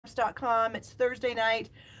stamps.com. It's Thursday night,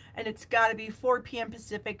 and it's got to be 4 p.m.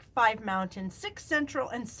 Pacific, 5 Mountain, 6 Central,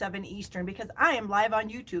 and 7 Eastern because I am live on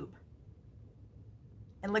YouTube.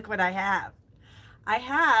 And look what I have. I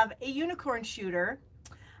have a unicorn shooter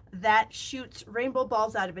that shoots rainbow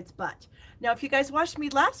balls out of its butt. Now, if you guys watched me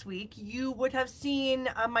last week, you would have seen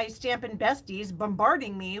my Stampin' Besties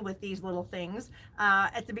bombarding me with these little things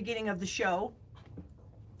at the beginning of the show.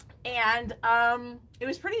 And it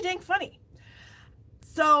was pretty dang funny.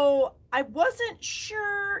 So I wasn't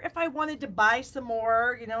sure if I wanted to buy some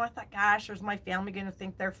more. You know, I thought, gosh, is my family going to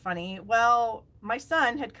think they're funny? Well, my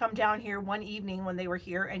son had come down here one evening when they were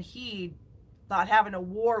here, and he thought having a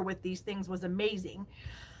war with these things was amazing.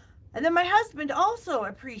 And then my husband also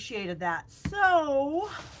appreciated that. So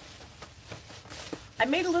I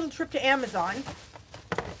made a little trip to Amazon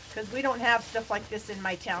because we don't have stuff like this in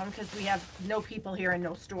my town because we have no people here and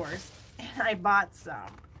no stores. And I bought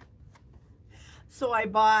some. So I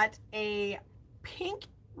bought a pink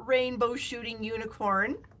rainbow shooting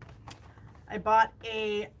unicorn. I bought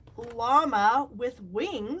a llama with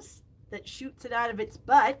wings that shoots it out of its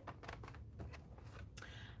butt.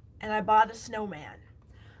 And I bought a snowman.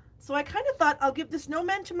 So I kind of thought I'll give the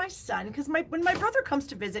snowman to my son because when my brother comes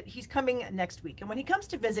to visit, he's coming next week. And when he comes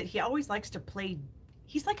to visit, he always likes to play.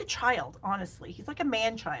 He's like a child, honestly. He's like a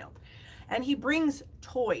man child. And he brings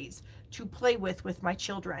toys to play with my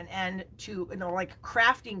children and to, you know, like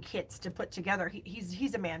crafting kits to put together.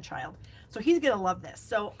 He's a man child. So he's going to love this.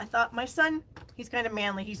 So I thought my son, he's kind of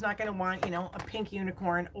manly. He's not going to want, you know, a pink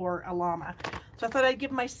unicorn or a llama. So I thought I'd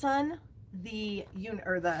give my son the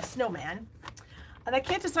snowman. And I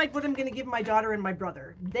can't decide what I'm going to give my daughter and my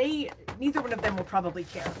brother. Neither one of them will probably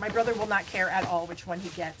care. My brother will not care at all which one he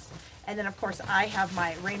gets. And then, of course, I have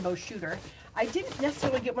my rainbow shooter. I didn't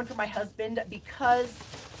necessarily get one for my husband because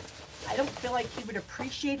I don't feel like he would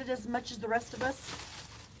appreciate it as much as the rest of us.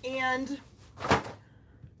 And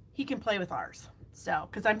he can play with ours. So,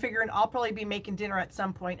 because I'm figuring I'll probably be making dinner at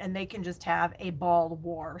some point and they can just have a ball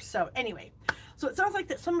war. So anyway, so it sounds like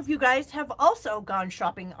that some of you guys have also gone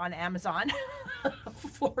shopping on Amazon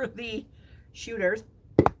for the shooters.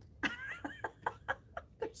 They're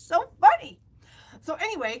so funny. So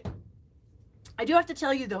anyway, I do have to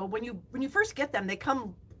tell you though, when you first get them, they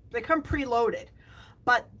come preloaded,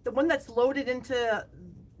 but the one that's loaded into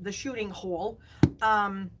the shooting hole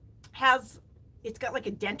it's got like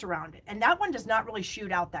a dent around it, and that one does not really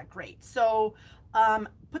shoot out that great. So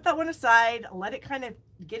put that one aside, let it kind of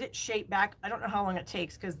get its shape back. I don't know how long it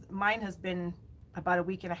takes because mine has been about a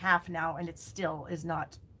week and a half now and it still is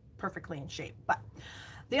not perfectly in shape. But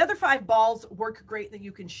the other 5 balls work great that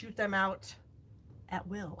you can shoot them out at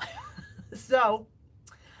will. So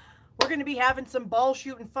we're going to be having some ball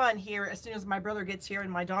shooting fun here as soon as my brother gets here and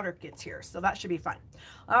my daughter gets here. So that should be fun.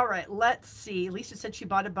 All right, let's see. Lisa said she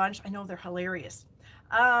bought a bunch. I know they're hilarious.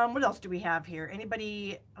 What else do we have here?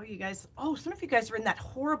 Anybody? Oh, you guys. Oh, some of you guys are in that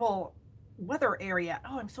horrible weather area.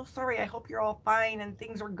 Oh, I'm so sorry. I hope you're all fine and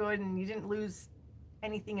things are good and you didn't lose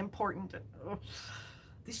anything important. Oh.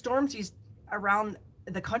 These storms around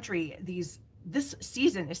the country, this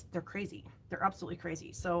season they're crazy. They're absolutely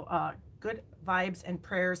crazy. So good vibes and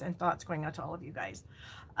prayers and thoughts going out to all of you guys.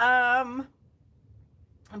 I'm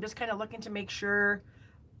just kind of looking to make sure.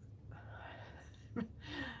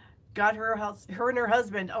 Got her and her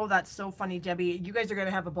husband. Oh, that's so funny, Debbie. You guys are going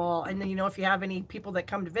to have a ball. And then, you know, if you have any people that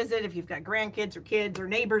come to visit, if you've got grandkids or kids or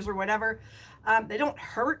neighbors or whatever, they don't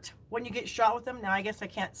hurt when you get shot with them. Now, I guess I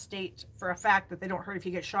can't state for a fact that they don't hurt if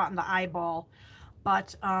you get shot in the eyeball,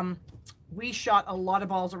 but we shot a lot of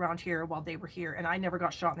balls around here while they were here, and I never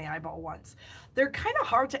got shot in the eyeball once. They're kind of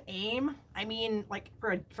hard to aim. I mean, like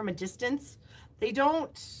from a distance. They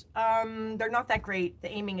don't, they're not that great. The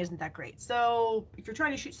aiming isn't that great. So if you're trying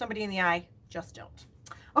to shoot somebody in the eye, just don't.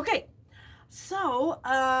 Okay, so,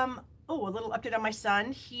 oh, a little update on my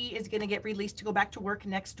son. He is going to get released to go back to work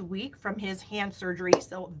next week from his hand surgery.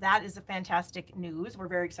 So that is a fantastic news. We're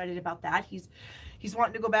very excited about that. He's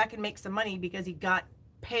wanting to go back and make some money because he got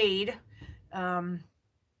paid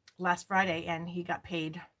last Friday, and he got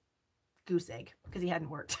paid goose egg because he hadn't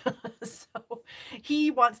worked. So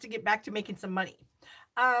he wants to get back to making some money.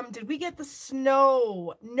 Did we get the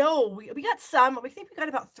snow? No, we got some. We think we got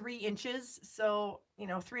about 3 inches. So, you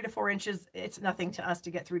know, 3 to 4 inches, it's nothing to us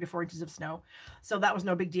to get 3 to 4 inches of snow. So that was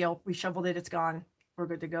no big deal. We shoveled it. It's gone. We're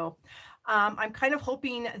good to go. I'm kind of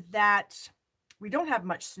hoping that we don't have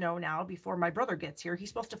much snow now before my brother gets here. He's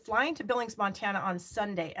supposed to fly into Billings, Montana on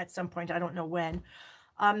Sunday at some point. I don't know when.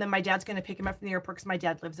 Then my dad's going to pick him up from the airport because my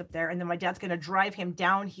dad lives up there. And then my dad's going to drive him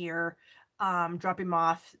down here, drop him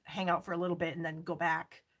off, hang out for a little bit, and then go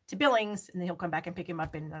back to Billings, and then he'll come back and pick him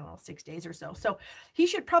up in, I don't know, 6 days or so. So he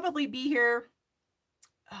should probably be here.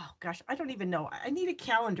 Oh gosh, I don't even know. I need a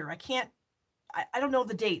calendar. I don't know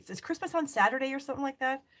the dates. Is Christmas on Saturday or something like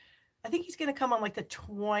that? I think he's going to come on like the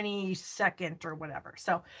 22nd or whatever.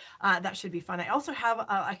 So that should be fun. I also have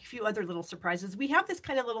a few other little surprises. We have this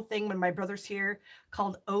kind of little thing when my brother's here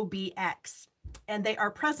called OBX, and they are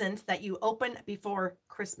presents that you open before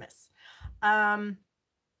Christmas. And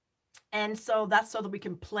so that's so that we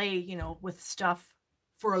can play, you know, with stuff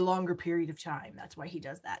for a longer period of time. That's why he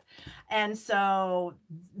does that. And so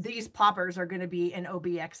these poppers are going to be an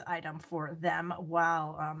OBX item for them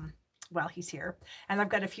while he's here. And I've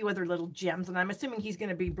got a few other little gems, and I'm assuming he's going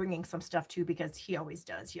to be bringing some stuff too, because he always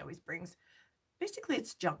does. He always brings, basically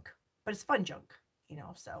it's junk, but it's fun junk, you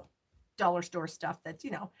know, so dollar store stuff that's,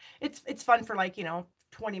 you know, it's fun for like, you know,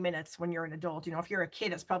 20 minutes when you're an adult. You know, if you're a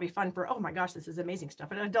kid, it's probably fun for, oh my gosh, this is amazing stuff.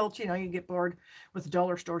 But an adult, you know, you get bored with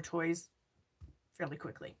dollar store toys fairly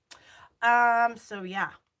quickly. So yeah,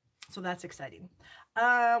 so that's exciting.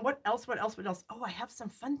 What else? Oh, I have some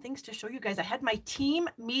fun things to show you guys. I had my team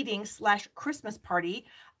meeting / Christmas party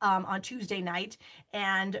on Tuesday night,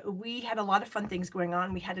 and we had a lot of fun things going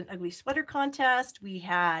on. We had an ugly sweater contest. We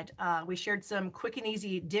shared some quick and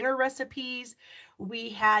easy dinner recipes. We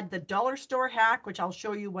had the dollar store hack, which I'll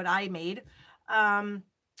show you what I made.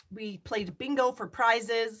 We played bingo for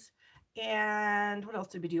prizes. And what else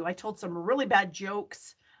did we do? I told some really bad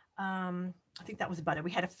jokes. I think that was about it.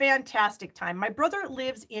 We had a fantastic time. My brother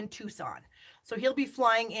lives in Tucson, so he'll be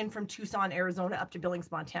flying in from Tucson, Arizona, up to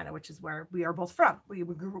Billings, Montana, which is where we are both from. We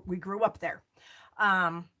grew up there.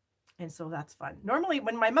 And so that's fun. Normally,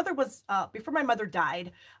 when my mother was, before my mother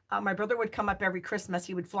died, my brother would come up every Christmas.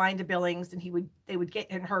 He would fly into Billings, and they would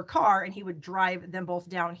get in her car, and he would drive them both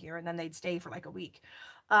down here, and then they'd stay for like a week.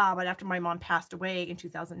 But after my mom passed away in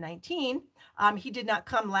 2019, he did not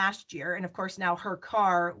come last year. And of course, now her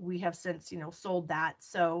car, we have since, you know, sold that.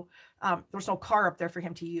 So there's no car up there for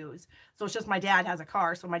him to use. So it's just my dad has a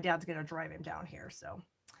car. So my dad's going to drive him down here. So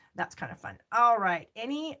that's kind of fun. All right.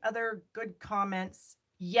 Any other good comments?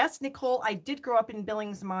 Yes, Nicole, I did grow up in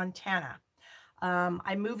Billings, Montana.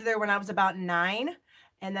 I moved there when I was about 9.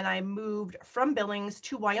 And then I moved from Billings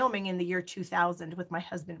to Wyoming in the year 2000 with my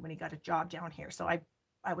husband when he got a job down here. So I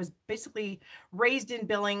was basically raised in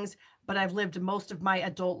Billings, but I've lived most of my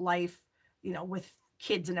adult life, you know, with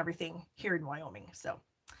kids and everything here in Wyoming. So,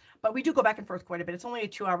 but we do go back and forth quite a bit. It's only a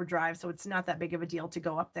 2-hour drive, so it's not that big of a deal to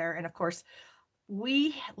go up there. And of course,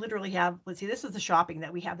 we literally have, let's see, this is the shopping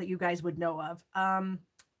that we have that you guys would know of.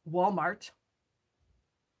 Walmart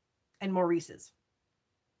and Maurice's.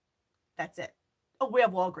 That's it. Oh, we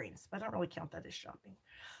have Walgreens, but I don't really count that as shopping.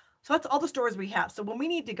 So that's all the stores we have. So when we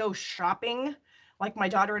need to go shopping, like my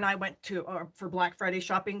daughter and I went to for Black Friday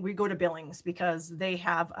shopping, we go to Billings because they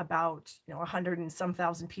have about, you know, 100 and some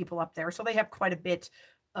thousand people up there. So they have quite a bit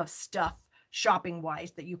of stuff shopping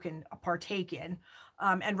wise that you can partake in.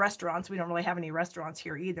 And restaurants, we don't really have any restaurants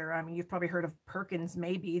here either. I mean, you've probably heard of Perkins,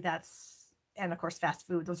 maybe and of course, fast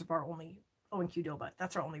food. Those are our only, and Qdoba,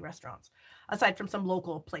 that's our only restaurants, aside from some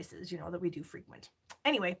local places, you know, that we do frequent.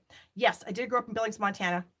 Anyway, yes, I did grow up in Billings,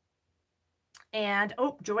 Montana. And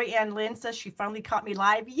oh, Joyanne Lynn says she finally caught me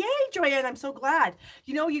live. Yay, Joyanne, I'm so glad.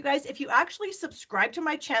 You know, you guys, if you actually subscribe to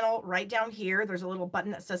my channel right down here, there's a little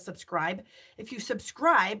button that says subscribe. If you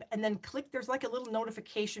subscribe and then click, there's like a little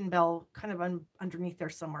notification bell kind of underneath there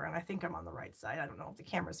somewhere. And I think I'm on the right side. I don't know if the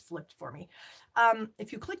camera's flipped for me.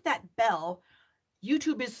 If you click that bell,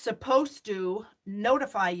 YouTube is supposed to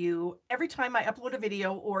notify you every time I upload a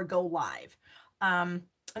video or go live.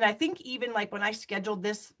 And I think even like when I scheduled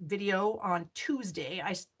this video on Tuesday,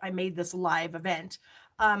 I made this live event.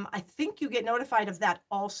 I think you get notified of that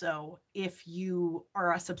also if you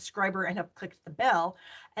are a subscriber and have clicked the bell.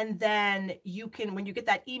 And then you can, when you get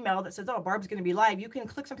that email that says, oh, Barb's going to be live, you can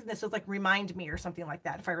click something that says like remind me or something like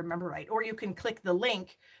that, if I remember right. Or you can click the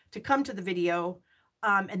link to come to the video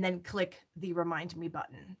and then click the remind me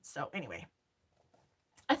button. So anyway,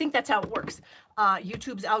 I think that's how it works.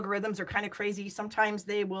 YouTube's algorithms are kind of crazy. Sometimes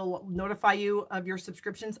they will notify you of your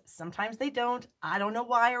subscriptions. Sometimes they don't. I don't know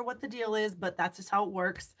why or what the deal is, but that's just how it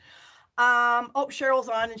works. Oh, Cheryl's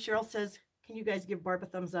on, and Cheryl says, can you guys give Barb a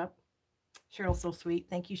thumbs up? Cheryl's so sweet.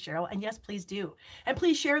 Thank you, Cheryl. And yes, please do. And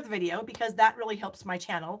please share the video because that really helps my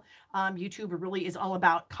channel. YouTube really is all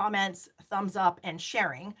about comments, thumbs up, and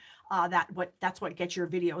sharing. That's what gets your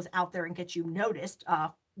videos out there and gets you noticed.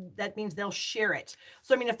 That means they'll share it.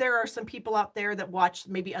 So, I mean, if there are some people out there that watch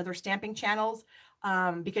maybe other stamping channels,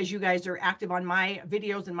 because you guys are active on my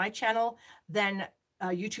videos and my channel, then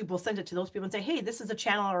YouTube will send it to those people and say, hey, this is a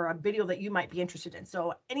channel or a video that you might be interested in.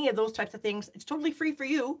 So any of those types of things, it's totally free for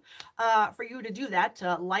you to do that,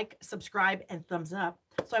 to like, subscribe, and thumbs up.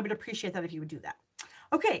 So I would appreciate that if you would do that.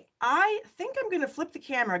 Okay, I think I'm going to flip the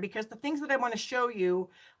camera because the things that I want to show you,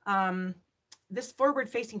 this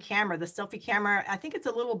forward-facing camera, the selfie camera, I think it's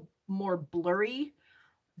a little more blurry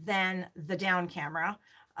than the down camera.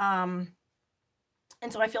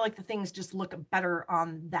 And so I feel like the things just look better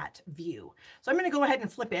on that view. So I'm going to go ahead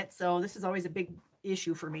and flip it. So this is always a big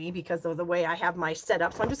issue for me because of the way I have my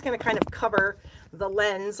setup. So I'm just going to kind of cover the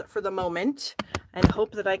lens for the moment and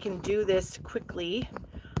hope that I can do this quickly.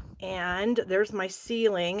 And there's my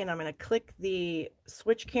ceiling, and I'm going to click the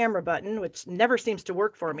switch camera button, which never seems to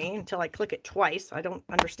work for me until I click it twice. I don't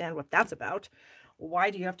understand what that's about. Why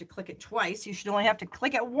do you have to click it twice? You should only have to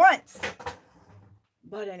click it once.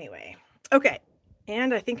 But anyway, okay.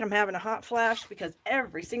 And I think I'm having a hot flash because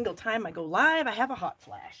every single time I go live, I have a hot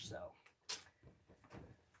flash. So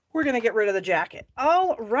we're going to get rid of the jacket.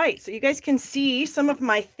 All right. So you guys can see some of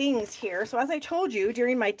my things here. So as I told you,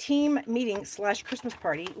 during my team meeting / Christmas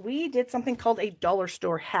party, we did something called a dollar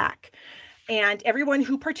store hack. And everyone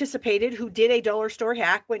who participated, who did a dollar store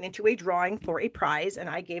hack, went into a drawing for a prize. And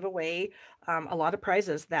I gave away a lot of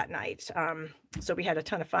prizes that night. So we had a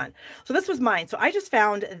ton of fun. So this was mine. So I just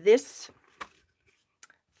found this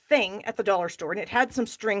thing at the dollar store, and it had some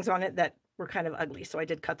strings on it that were kind of ugly, so I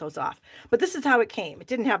did cut those off. But this is how it came. It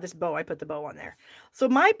didn't have this bow. I put the bow on there. So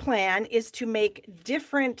my plan is to make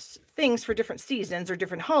different things for different seasons or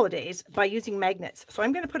different holidays by using magnets. So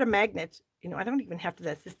I'm going to put a magnet, I don't even have to,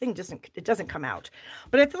 this thing doesn't come out,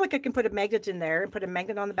 but I feel like I can put a magnet in there and put a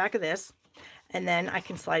magnet on the back of this, and then I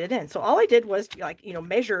can slide it in. So all I did was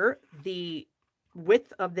measure the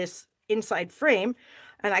width of this inside frame,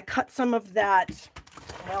 and I cut some of that.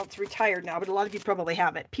 Well, it's retired now, but a lot of you probably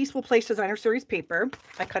have it. Peaceful Place Designer Series paper.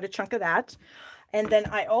 I cut a chunk of that. And then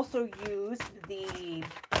I also used the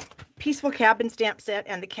Peaceful Cabin stamp set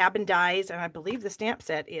and the cabin dies. And I believe the stamp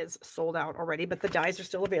set is sold out already, but the dies are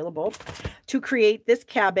still available to create this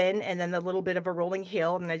cabin. And then a little bit of a rolling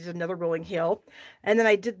hill. And I did another rolling hill. And then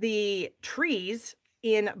I did the trees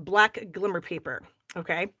in black glimmer paper.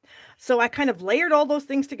 Okay. So I kind of layered all those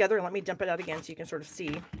things together. And let me dump it out again so you can sort of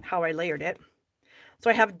see how I layered it. So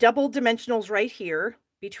I have double dimensionals right here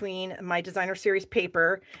between my designer series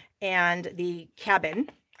paper and the cabin.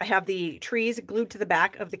 I have the trees glued to the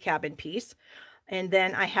back of the cabin piece. And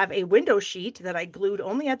then I have a window sheet that I glued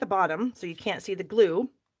only at the bottom so you can't see the glue.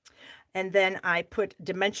 And then I put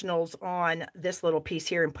dimensionals on this little piece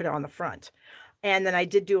here and put it on the front. And then I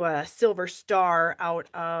did do a silver star out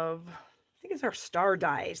of, I think it's our star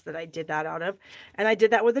dies that I did that out of. And I did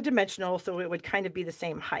that with a dimensional so it would kind of be the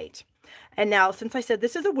same height. And now, since I said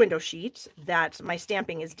this is a window sheet that my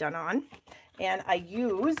stamping is done on, and I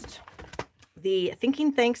used the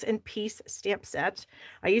Thinking Thanks and Peace stamp set.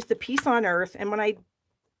 I used the Peace on Earth, and when I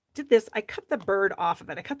did this, I cut the bird off of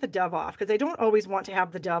it. I cut the dove off because I don't always want to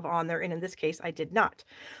have the dove on there, and in this case, I did not.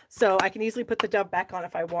 So I can easily put the dove back on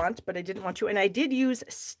if I want, but I didn't want to. And I did use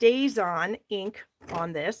Stays On ink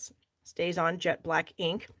on this. Stays On jet black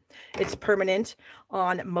ink. It's permanent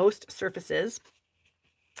on most surfaces.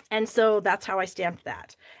 And so that's how I stamped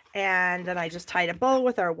that. And then I just tied a bow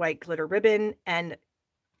with our white glitter ribbon and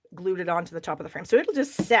glued it onto the top of the frame. So it'll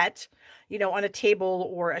just set, on a table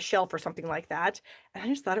or a shelf or something like that. And I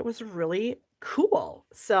just thought it was really cool.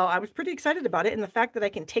 So I was pretty excited about it. And the fact that I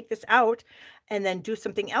can take this out and then do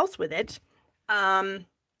something else with it,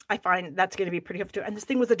 I find that's going to be pretty helpful too. And this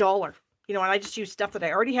thing was $1. And I just used stuff that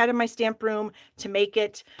I already had in my stamp room to make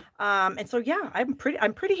it. And so, yeah, I'm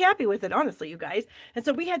pretty happy with it, honestly, you guys. And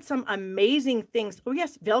so we had some amazing things. Oh,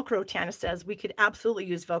 yes, Velcro, Tana says we could absolutely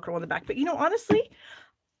use Velcro on the back. But, honestly,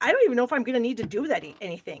 I don't even know if I'm going to need to do that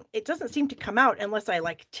anything. It doesn't seem to come out unless I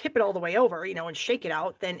tip it all the way over, and shake it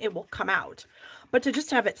out, then it will come out. But to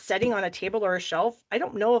just have it setting on a table or a shelf, I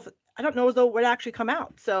don't know as though it would actually come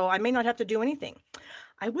out. So I may not have to do anything.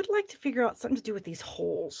 I would like to figure out something to do with these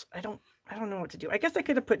holes. I don't know what to do. I guess I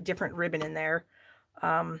could have put different ribbon in there.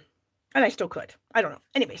 And I still could. I don't know.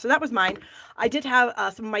 Anyway, so that was mine. I did have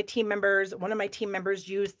some of my team members. One of my team members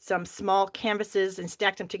used some small canvases and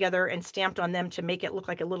stacked them together and stamped on them to make it look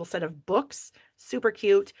like a little set of books. Super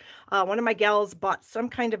cute. One of my gals bought some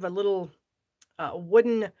kind of a little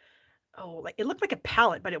wooden, it looked like a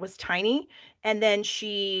palette, but it was tiny. And then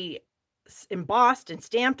she embossed and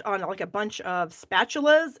stamped on a bunch of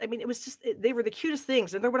spatulas. I mean, it was just, they were the cutest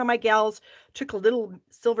things. And then one of my gals took a little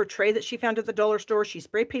silver tray that she found at the dollar store. She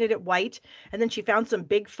spray painted it white. And then she found some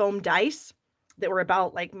big foam dice that were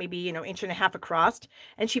about like maybe, you know, inch and a half across,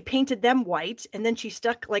 and she painted them white, and then she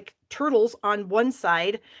stuck like turtles on one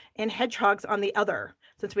side and hedgehogs on the other,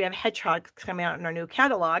 since we have hedgehogs coming out in our new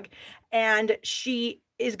catalog. And she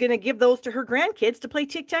is going to give those to her grandkids to play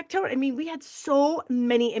tic-tac-toe. I mean, we had so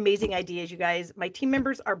many amazing ideas, you guys. My team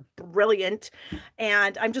members are brilliant,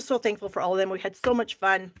 and I'm just so thankful for all of them. We had so much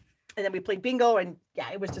fun. And then we played bingo, and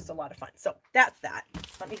yeah, it was just a lot of fun. So that's that.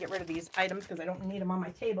 Let me get rid of these items because I don't need them on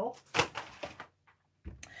my table.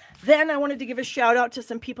 Then I wanted to give a shout out to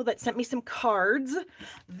some people that sent me some cards.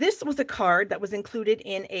 This was a card that was included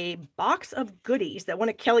in a box of goodies that one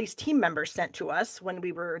of Kelly's team members sent to us when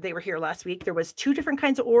they were here last week. There was 2 different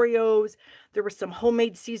kinds of Oreos. There was some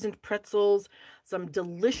homemade seasoned pretzels, some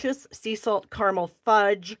delicious sea salt caramel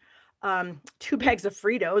fudge, 2 bags of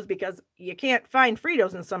Fritos, because you can't find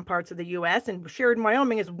Fritos in some parts of the U.S. and Sheridan,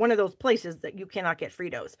 Wyoming is one of those places that you cannot get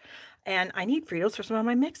Fritos. And I need Fritos for some of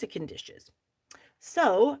my Mexican dishes.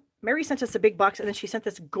 So Mary sent us a big box, and then she sent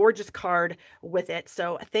this gorgeous card with it.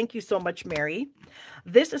 So thank you so much, Mary.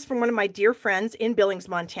 This is from one of my dear friends in Billings,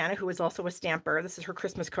 Montana, who is also a stamper. This is her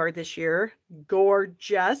Christmas card this year.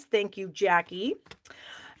 Gorgeous. Thank you, Jackie.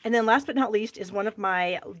 And then last but not least is one of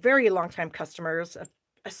my very longtime customers,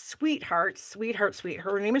 a sweetheart.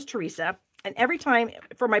 Her name is Teresa. And every time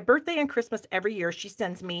for my birthday and Christmas every year, she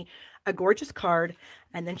sends me a gorgeous card,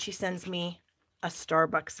 and then she sends me a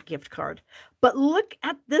Starbucks gift card. But look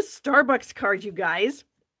at this Starbucks card, you guys.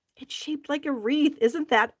 It's shaped like a wreath. Isn't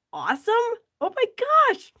that awesome? Oh my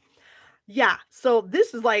gosh. Yeah. So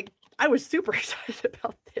this is like, I was super excited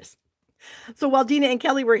about this. So while Dina and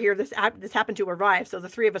Kelly were here, this happened to arrive. So the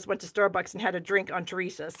 3 of us went to Starbucks and had a drink on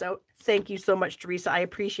Teresa. So thank you so much, Teresa. I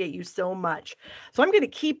appreciate you so much. So I'm going to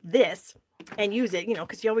keep this and use it, you know,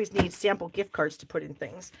 because you always need sample gift cards to put in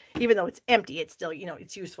things. Even though it's empty, it's still, you know,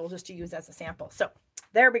 it's useful just to use as a sample. So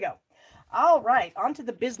there we go. All right, on to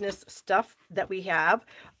the business stuff that we have.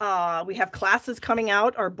 We have classes coming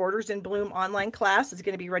out. Our Borders in Bloom online class is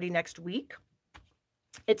going to be ready next week.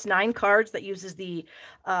 It's 9 cards that uses the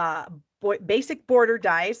basic border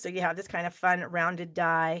dies. So you have this kind of fun rounded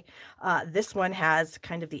die. This one has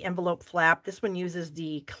kind of the envelope flap. This one uses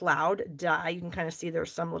the cloud die. You can kind of see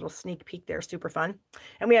there's some little sneak peek there. Super fun.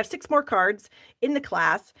 And we have 6 more cards in the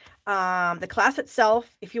class. The class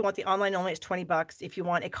itself, if you want the online only, it's $20. If you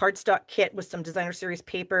want a cardstock kit with some designer series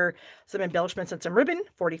paper, some embellishments, and some ribbon,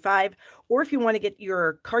 $45. Or if you want to get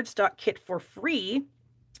your cardstock kit for free,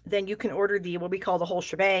 then you can order the what we call the whole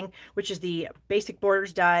shebang, which is the basic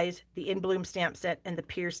borders dies, the in bloom stamp set, and the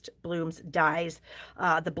pierced blooms dies,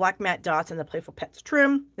 the black matte dots, and the playful pets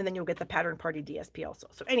trim, and then you'll get the pattern party DSP also.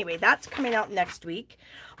 So anyway, that's coming out next week.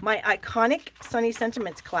 My iconic Sunny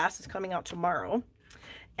Sentiments class is coming out tomorrow.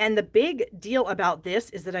 And the big deal about this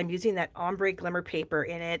is that I'm using that ombre glimmer paper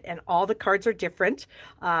in it, and all the cards are different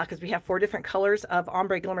because we have 4 different colors of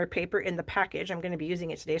ombre glimmer paper in the package. I'm going to be using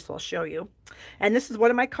it today, so I'll show you. And this is one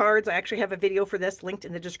of my cards. I actually have a video for this linked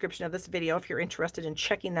in the description of this video if you're interested in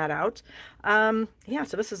checking that out. Yeah,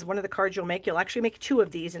 so this is one of the cards you'll make. You'll actually make 2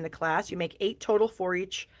 of these in the class. You make 8 total for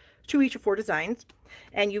each, 2 each of 4 designs.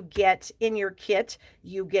 And you get in your kit,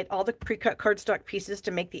 you get all the pre-cut cardstock pieces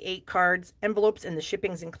to make the 8 cards, envelopes, and the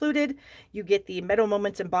shipping's included. You get the Meadow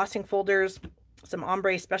Moments embossing folders, some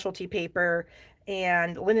ombre specialty paper,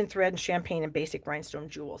 and linen thread and champagne and basic rhinestone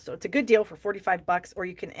jewels. So it's a good deal for $45, or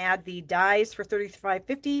you can add the dies for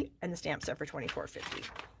 $35.50 and the stamp set for $24.50.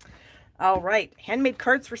 All right, handmade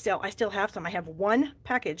cards for sale. I still have some. I have 1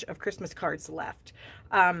 package of Christmas cards left.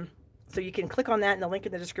 So you can click on that in the link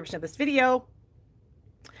in the description of this video,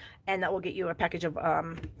 and that will get you a package of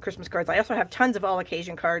Christmas cards. I also have tons of all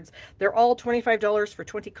occasion cards. They're all $25 for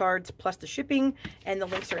 20 cards plus the shipping, and the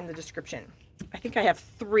links are in the description. I think I have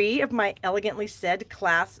 3 of my Elegantly Said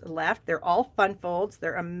class left. They're all fun folds.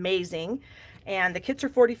 They're amazing. And the kits are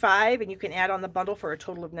 $45, and you can add on the bundle for a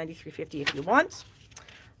total of $93.50 if you want.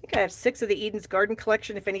 I think I have 6 of the Eden's Garden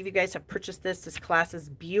collection. If any of you guys have purchased this class is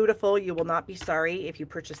beautiful. You will not be sorry if you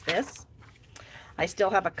purchase this. I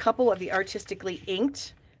still have a couple of the Artistically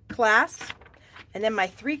Inked class, and then my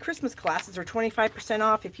 3 Christmas classes are 25%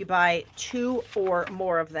 off if you buy 2 or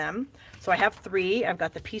more of them. So I have 3. I've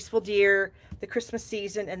got the Peaceful Deer, the Christmas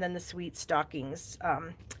Season, and then the Sweet Stockings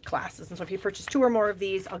classes. And so if you purchase 2 or more of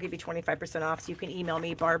these, I'll give you 25% off. So you can email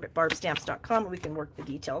me, Barb at barbstamps.com, and we can work the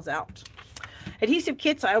details out. Adhesive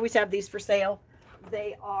kits, I always have these for sale.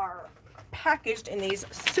 They are packaged in these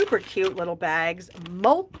super cute little bags,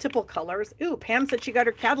 multiple colors. Ooh, Pam said she got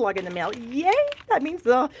her catalog in the mail. Yay! That means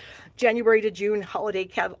the January to June holiday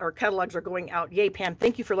catalogs are going out. Yay, Pam.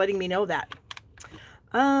 Thank you for letting me know that.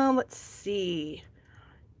 Let's see.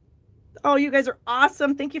 Oh, you guys are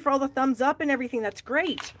awesome. Thank you for all the thumbs up and everything. That's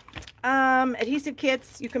great. Adhesive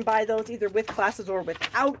kits, you can buy those either with classes or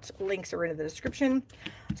without. Links are in the description.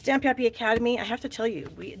 Stamp Happy Academy, I have to tell you,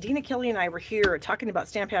 Dina, Kelly, and I were here talking about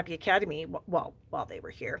Stamp Happy Academy while they were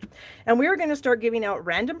here. And we were going to start giving out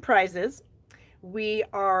random prizes. We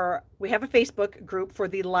have a Facebook group for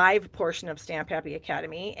the live portion of Stamp Happy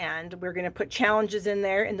Academy, and we're going to put challenges in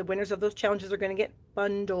there, and the winners of those challenges are going to get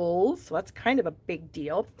bundles. So that's kind of a big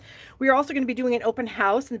deal. We are also going to be doing an open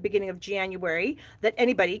house in the beginning of January that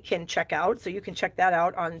anybody can check out. So you can check that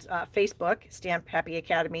out on Facebook, Stamp Happy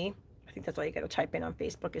Academy. I think that's all you got to type in on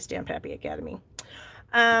Facebook is Stamp Happy Academy.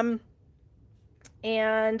 And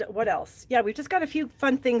what else? Yeah, we've just got a few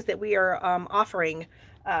fun things that we are offering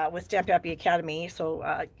with Stamp Happy Academy,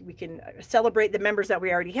 so we can celebrate the members that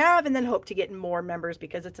we already have and then hope to get more members,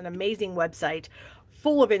 because it's an amazing website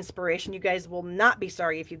full of inspiration. You guys will not be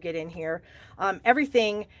sorry if you get in here.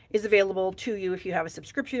 Everything is available to you if you have a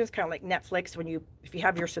subscription. It's kind of like Netflix. If you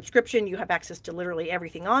have your subscription, you have access to literally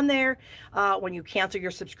everything on there. When you cancel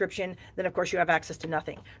your subscription, then of course you have access to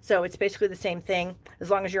nothing. So it's basically the same thing.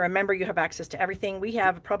 As long as you're a member, you have access to everything. We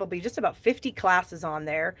have probably just about 50 classes on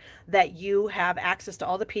there that you have access to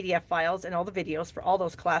all the PDF files and all the videos for all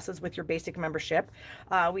those classes with your basic membership.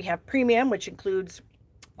 We have premium, which includes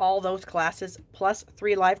all those classes plus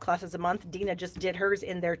 3 live classes a month. Dina just did hers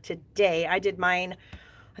in there today. I did mine,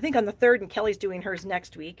 I think, on the 3rd, and Kelly's doing hers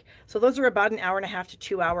next week. So those are about an 1.5 to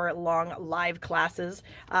 2 hour long live classes,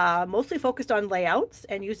 mostly focused on layouts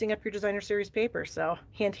and using up your designer series paper. So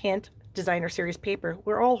hint, hint, designer series paper.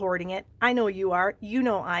 We're all hoarding it. I know you are. You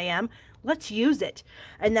know I am. Let's use it.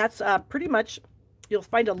 And that's pretty much, you'll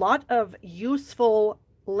find a lot of useful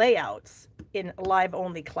layouts in live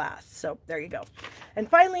only class. So there you go. And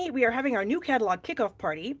finally, we are having our new catalog kickoff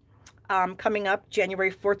party coming up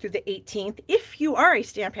January 4th through the 18th. If you are a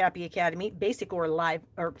Stamp Happy Academy basic or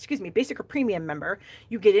basic or premium member,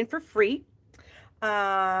 you get in for free.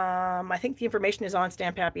 I think the information is on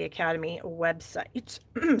Stamp Happy Academy website.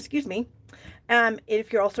 Excuse me.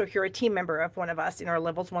 If you're a team member of one of us in our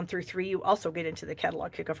levels 1 through 3, you also get into the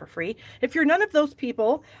catalog kickoff for free. If you're none of those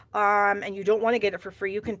people, and you don't want to get it for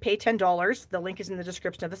free, you can pay $10. The link is in the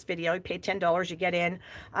description of this video. You pay $10, you get in.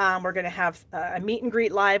 We're going to have a meet and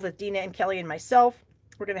greet live with Dina and Kelly and myself.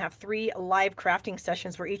 We're going to have 3 live crafting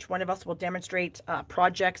sessions where each one of us will demonstrate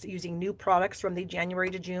projects using new products from the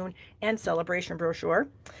January to June and celebration brochure.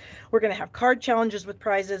 We're going to have card challenges with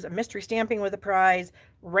prizes, a mystery stamping with a prize,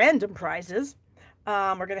 random prizes.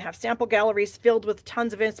 We're going to have sample galleries filled with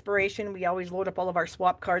tons of inspiration. We always load up all of our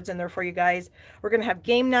swap cards in there for you guys. We're going to have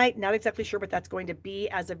game night. Not exactly sure what that's going to be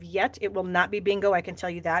as of yet. It will not be bingo, I can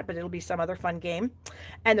tell you that, but it'll be some other fun game.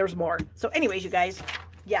 And there's more. So anyways, you guys,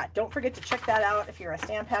 yeah, don't forget to check that out. If you're a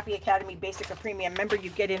Stamp Happy Academy basic or premium member,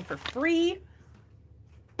 you get in for free.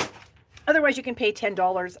 Otherwise, you can pay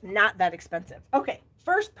 $10. Not that expensive. Okay,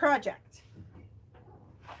 first project.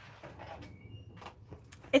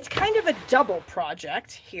 It's kind of a double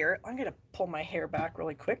project here. I'm going to pull my hair back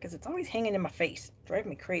really quick because it's always hanging in my face.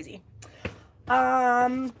 Driving me crazy.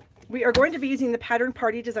 We are going to be using the Pattern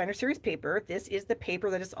Party Designer Series paper. This is the paper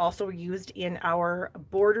that is also used in our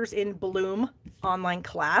Borders in Bloom online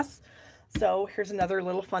class. So here's another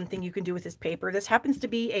little fun thing you can do with this paper. This happens to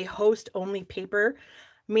be a host-only paper,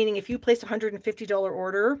 meaning if you place a $150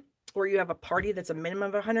 order, or you have a party that's a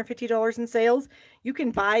minimum of $150 in sales, you can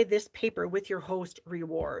buy this paper with your host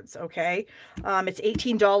rewards, okay? It's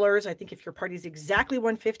 $18. I think if your party is exactly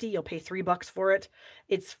 $150, you'll pay $3 for it.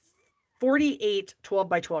 It's 48 12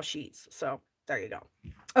 by 12 sheets. So there you go.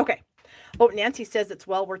 Okay. Oh, Nancy says it's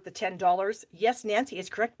well worth the $10. Yes, Nancy is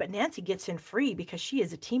correct, but Nancy gets in free because she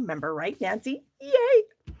is a team member, right, Nancy?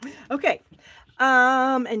 Yay. Okay.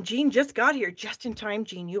 And Jean just got here just in time.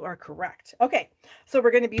 Jean, you are correct. Okay. So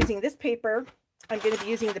we're going to be using this paper. I'm going to be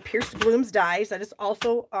using the Pierced Blooms dies. That is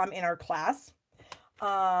also in our class.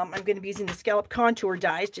 I'm going to be using the Scallop Contour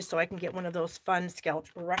dies just so I can get one of those fun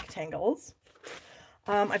scalloped rectangles.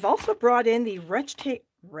 I've also brought in the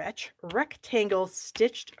rectangle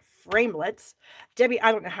stitched framelets. Debbie,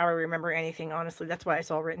 I don't know how I remember anything, honestly. That's why it's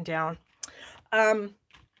all written down.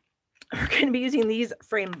 We're going to be using these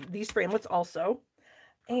framelets also.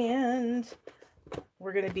 And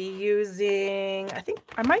we're going to be using, I think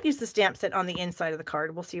I might use the stamp set on the inside of the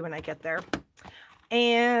card. We'll see when I get there.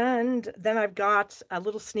 And then I've got a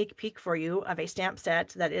little sneak peek for you of a stamp set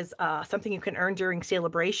that is something you can earn during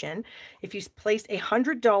celebration. If you place a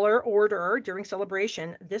 $100 order during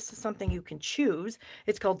celebration, this is something you can choose.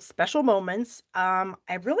 It's called Special Moments. I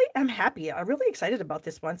really am happy. I'm really excited about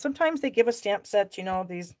this one. Sometimes they give us stamp sets, you know,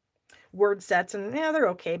 these word sets, and yeah, they're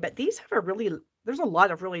okay, but these have a really there's a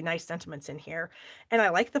lot of really nice sentiments in here, and I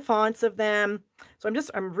like the fonts of them. So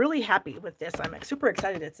I'm really happy with this. I'm super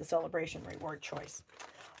excited. It's a celebration reward choice.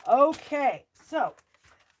 Okay, so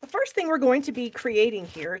the first thing we're going to be creating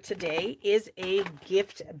here today is a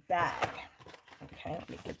gift bag. Okay, let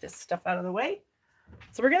me get this stuff out of the way.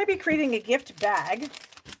 So we're going to be creating a gift bag,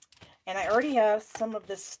 and I already have some of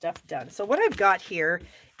this stuff done. So what I've got here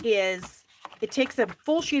is, it takes a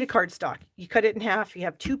full sheet of cardstock. You cut it in half. You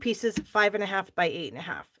have 2 pieces, 5.5 by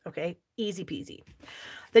 8.5. Okay, easy peasy.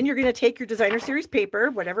 Then you're going to take your designer series paper,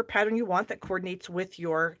 whatever pattern you want that coordinates with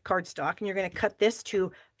your cardstock, and you're going to cut this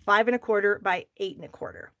to 5.25 by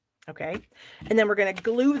 8.25. Okay, and then we're going to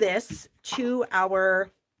glue this to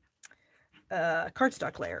our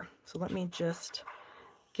cardstock layer. So let me just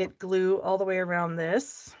get glue all the way around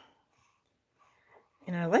this.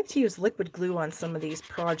 And I like to use liquid glue on some of these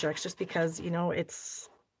projects just because, you know,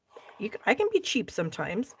 I can be cheap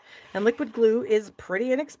sometimes, and liquid glue is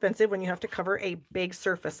pretty inexpensive when you have to cover a big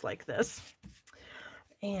surface like this.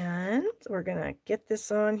 And we're going to get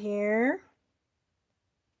this on here.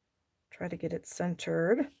 Try to get it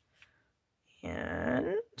centered.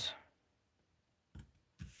 And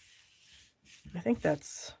I think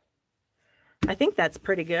that's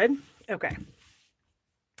pretty good. Okay.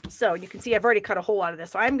 So you can see I've already cut a hole out of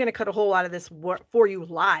this. So I'm going to cut a hole out of this for you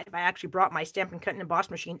live. I actually brought my Stampin' Cut and Emboss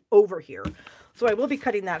machine over here. So I will be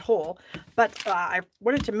cutting that hole. But I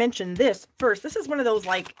wanted to mention this first. This is one of those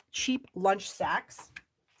like cheap lunch sacks.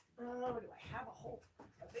 Do I have a hole?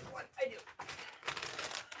 A big one? I do.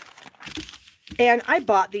 And I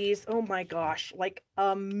bought these, oh my gosh, like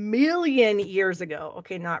a million years ago.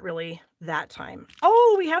 Okay, not really that time.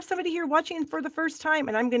 Oh, we have somebody here watching for the first time,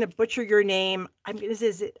 and I'm going to butcher your name.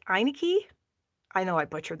 Is it Eineke? I know I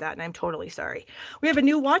butchered that, and I'm totally sorry. We have a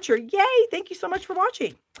new watcher. Yay! Thank you so much for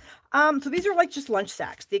watching. So these are like just lunch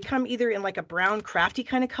sacks. They come either in like a brown crafty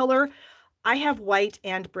kind of color. I have white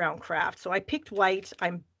and brown craft, so I picked white.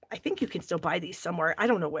 I think you can still buy these somewhere. I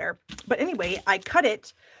don't know where. But anyway, I cut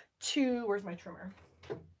it to, where's my trimmer?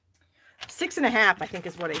 6.5, I think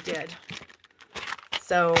is what I did.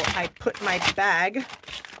 So I put my bag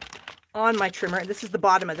on my trimmer. This is the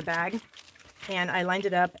bottom of the bag. And I lined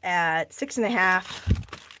it up at 6.5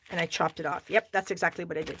 and I chopped it off. Yep, that's exactly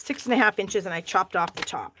what I did. 6.5 inches and I chopped off the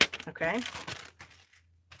top. Okay.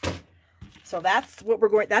 So that's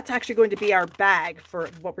what that's actually going to be our bag for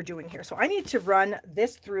what we're doing here. So I need to run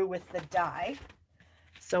this through with the die.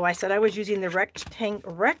 So I said I was using the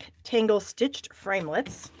rectangle stitched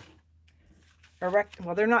framelets.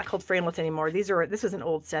 Well, they're not called framelets anymore. This is an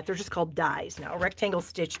old set. They're just called dies now, rectangle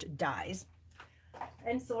stitched dies.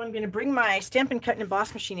 And so I'm going to bring my Stampin' Cut and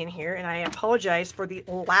Emboss machine in here, and I apologize for the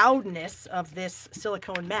loudness of this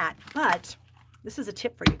silicone mat, but this is a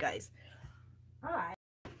tip for you guys. I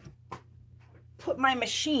put my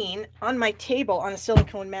machine on my table on a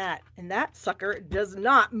silicone mat, and that sucker does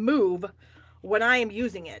not move when I am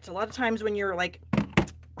using it. A lot of times when you're like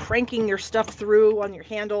cranking your stuff through on your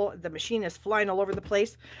handle, the machine is flying all over the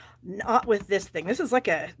place. Not with this thing. This is like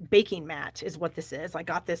a baking mat is what this is. I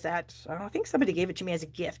got this at, I think somebody gave it to me as a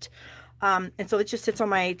gift. And so it just sits on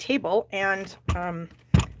my table, and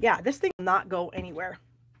yeah, this thing will not go anywhere.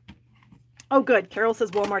 Oh, good. Carol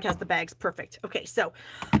says Walmart has the bags. Perfect. Okay, so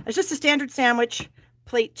it's just a standard sandwich.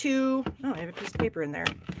 Plate 2. Oh, I have a piece of paper in there.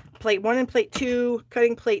 Plate 1 and plate 2.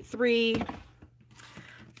 Cutting plate 3.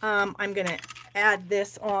 I'm going to add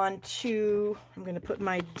this on to, I'm going to put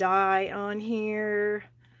my die on here.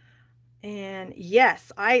 And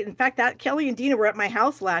yes, in fact, that Kelly and Dina were at my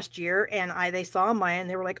house last year, and they saw mine, and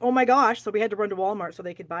they were like, oh my gosh. So we had to run to Walmart so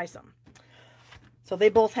they could buy some. So they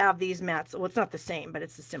both have these mats. Well, it's not the same, but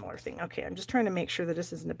it's a similar thing. Okay, I'm just trying to make sure that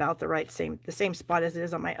this isn't about the same spot as it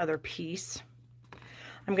is on my other piece.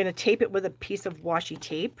 I'm going to tape it with a piece of washi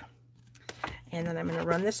tape. And then I'm going to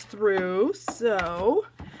run this through. So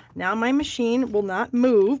now my machine will not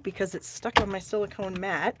move because it's stuck on my silicone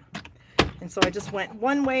mat. And so I just went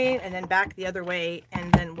one way and then back the other way,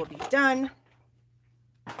 and then we'll be done.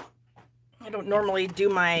 I don't normally do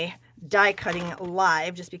my die cutting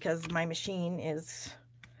live just because my machine is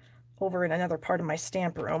over in another part of my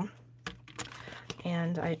stamp room.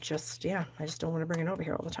 And I just don't want to bring it over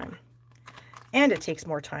here all the time. And it takes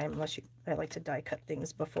more time I like to die cut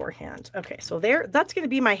things beforehand. Okay, so that's going to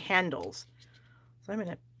be my handles. So I'm going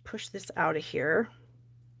to push this out of here.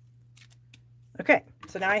 Okay,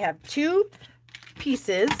 so now I have 2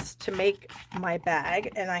 pieces to make my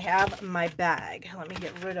bag, and I have my bag. Let me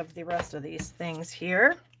get rid of the rest of these things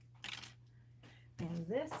here. And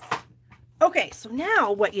this. Okay, so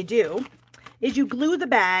now what you do is you glue the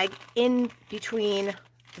bag in between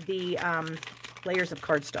the layers of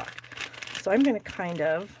cardstock. So I'm going to kind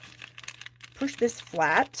of push this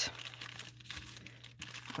flat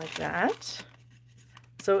like that.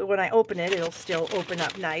 So when I open it, it'll still open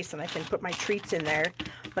up nice and I can put my treats in there.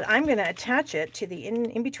 But I'm going to attach it to the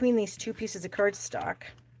in between these two pieces of cardstock,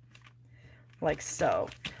 like so.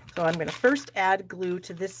 So I'm going to first add glue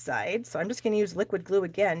to this side. So I'm just going to use liquid glue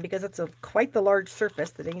again because it's quite the large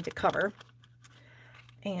surface that I need to cover.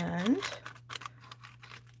 And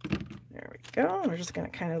there we go. We're just going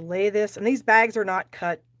to kind of lay this. And these bags are not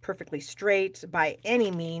cut perfectly straight by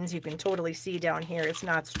any means. You can totally see down here it's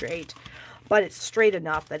not straight, but it's straight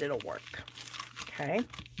enough that it'll work. Okay.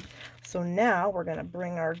 So now we're going to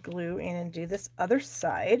bring our glue in and do this other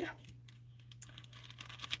side.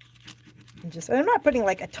 And I'm not putting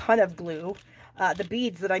like a ton of glue. The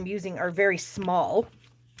beads that I'm using are very small.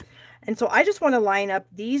 And so I just want to line up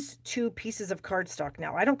these two pieces of cardstock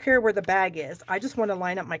now. I don't care where the bag is. I just want to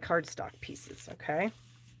line up my cardstock pieces, okay?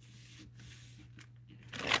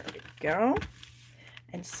 There we go.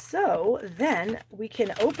 And so then we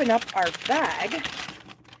can open up our bag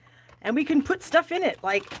and we can put stuff in it.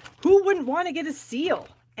 Like, who wouldn't want to get a seal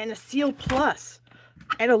and a seal plus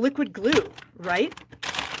and a liquid glue, right?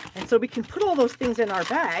 And so we can put all those things in our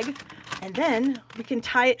bag, and then we can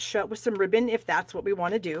tie it shut with some ribbon if that's what we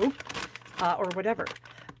want to do, or whatever.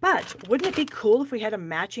 But wouldn't it be cool if we had a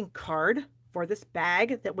matching card for this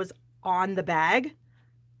bag that was on the bag?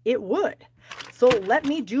 It would. So let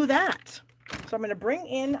me do that. So I'm going to bring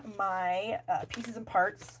in my pieces and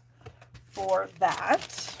parts for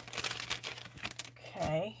that.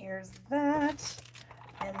 Okay, here's that.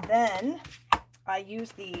 And then I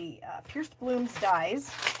use the Pierced Blooms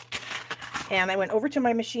dies. And I went over to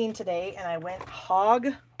my machine today and I went hog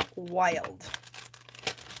wild.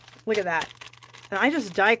 Look at that. And I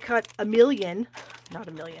just die cut a million, not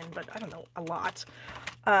a million, but I don't know, a lot.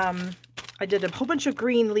 I did a whole bunch of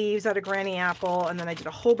green leaves out of Granny Apple, and then I did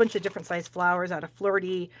a whole bunch of different size flowers out of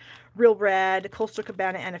Flirty, Real Red, Coastal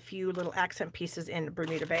Cabana, and a few little accent pieces in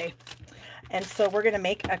Bermuda Bay. And so we're going to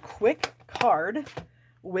make a quick card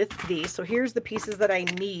with these. So here's the pieces that I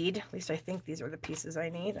need. At least I think these are the pieces I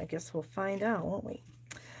need. I guess we'll find out, won't we?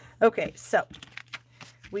 Okay, so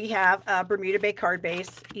we have a Bermuda Bay card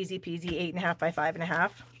base, easy peasy, 8.5 by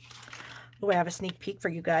 5.5. Oh, I have a sneak peek for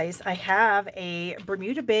you guys. I have a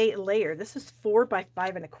Bermuda Bay layer. This is 4 by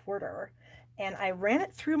 5.25. And I ran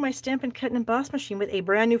it through my Stampin' Cut and Emboss machine with a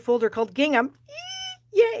brand new folder called Gingham.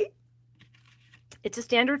 Yay! It's a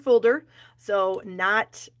standard folder, so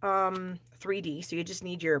not 3D. So you just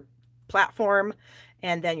need your platform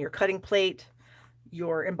and then your cutting plate,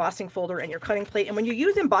 your embossing folder, and your cutting plate. And when you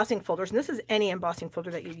use embossing folders, and this is any embossing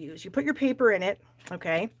folder that you use, you put your paper in it,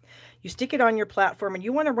 okay? You stick it on your platform, and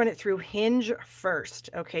you want to run it through Hinge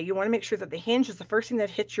first, okay? You want to make sure that the hinge is the first thing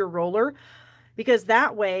that hits your roller, because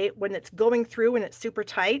that way, when it's going through and it's super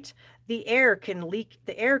tight, the air can leak,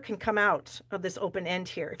 the air can come out of this open end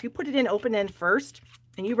here. If you put it in open end first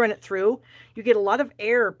and you run it through, you get a lot of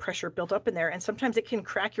air pressure built up in there, and sometimes it can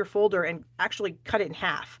crack your folder and actually cut it in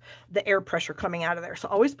half, the air pressure coming out of there. So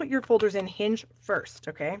always put your folders in Hinge first,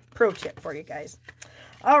 okay? Pro tip for you guys.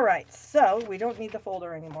 All right, so we don't need the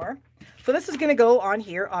folder anymore. So this is going to go on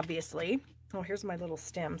here, obviously. Oh, here's my little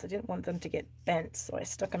stems. I didn't want them to get bent, so I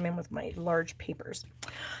stuck them in with my large papers.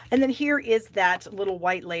 And then here is that little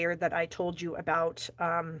white layer that I told you about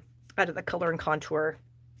out of the Color and Contour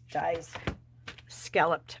dies,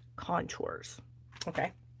 scalloped contours.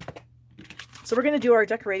 Okay. So we're going to do our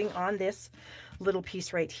decorating on this little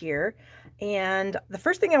piece right here. And the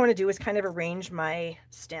first thing I want to do is kind of arrange my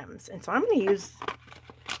stems. And so I'm going to use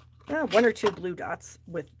 1 or 2 glue dots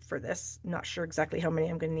for this. Not sure exactly how many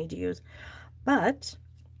I'm going to need to use. But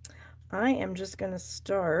I am just going to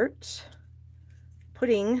start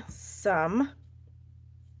putting some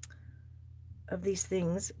of these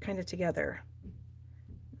things kind of together.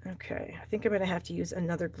 Okay, I think I'm going to have to use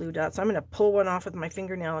another glue dot. So I'm going to pull one off with my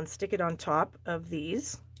fingernail and stick it on top of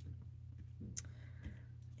these.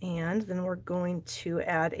 And then we're going to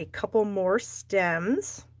add a couple more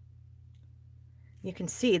stems. You can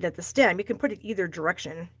see that the stem, you can put it either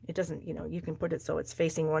direction. It doesn't, you know, you can put it so it's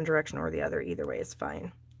facing one direction or the other. Either way is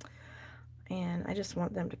fine. And I just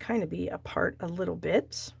want them to kind of be apart a little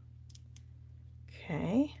bit.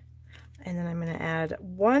 Okay. And then I'm going to add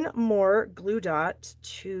one more glue dot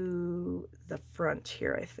to the front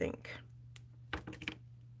here, I think.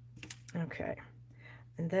 Okay.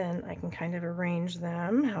 And then I can kind of arrange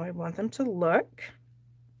them how I want them to look.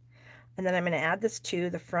 And then I'm going to add this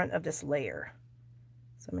to the front of this layer.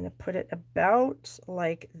 So I'm going to put it about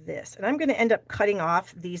like this. And I'm going to end up cutting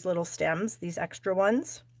off these little stems, these extra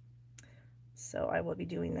ones. So I will be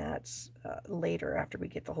doing that later after we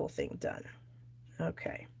get the whole thing done.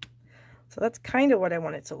 Okay, so that's kind of what I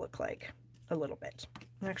want it to look like, a little bit.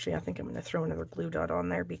 Actually, I think I'm going to throw another glue dot on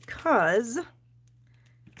there because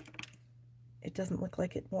it doesn't look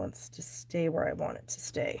like it wants to stay where I want it to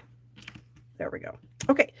stay. There we go.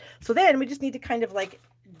 Okay, so then we just need to kind of like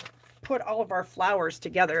put all of our flowers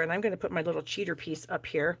together, and I'm going to put my little cheater piece up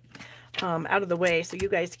here out of the way so you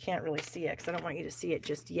guys can't really see it because I don't want you to see it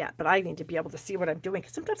just yet, but I need to be able to see what I'm doing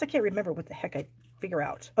because sometimes I can't remember what the heck I figure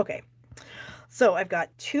out. Okay, so I've got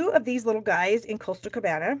 2 of these little guys in Coastal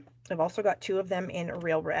Cabana. I've also got 2 of them in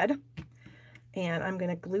Real Red, and I'm going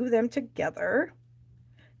to glue them together,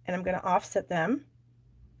 and I'm going to offset them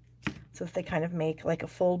so that they kind of make like a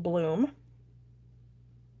full bloom.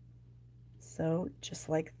 So just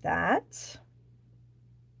like that,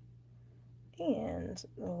 and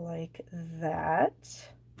like that.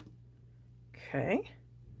 Okay.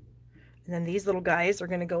 And then these little guys are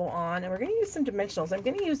going to go on, and we're going to use some dimensionals. I'm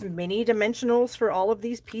going to use mini dimensionals for all of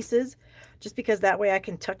these pieces, just because that way I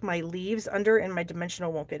can tuck my leaves under and my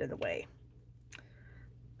dimensional won't get in the way.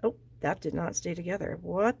 Oh, that did not stay together.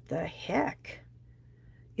 What the heck?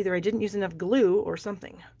 Either I didn't use enough glue or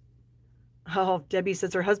something. Oh, Debbie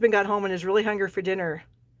says her husband got home and is really hungry for dinner.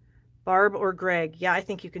 Barb or Greg? Yeah, I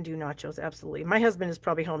think you can do nachos. Absolutely. My husband is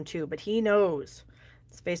probably home too, but he knows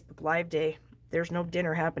it's Facebook Live Day. There's no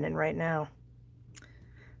dinner happening right now.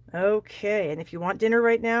 Okay, and if you want dinner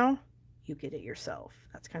right now, you get it yourself.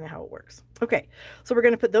 That's kind of how it works. Okay, so we're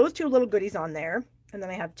going to put those 2 little goodies on there. And then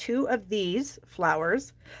I have 2 of these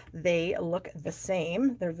flowers. They look the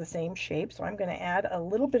same. They're the same shape. So I'm going to add a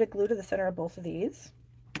little bit of glue to the center of both of these.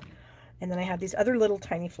 And then I have these other little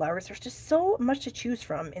tiny flowers. There's just so much to choose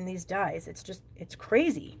from in these dies. It's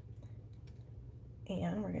crazy.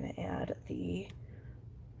 And we're going to add the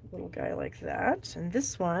little guy like that. And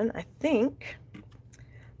this one, I think,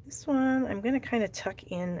 this one I'm going to kind of tuck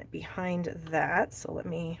in behind that. So let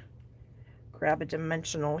me grab a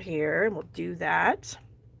dimensional here and we'll do that.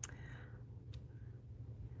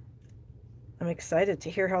 I'm excited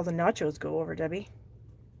to hear how the nachos go over, Debbie.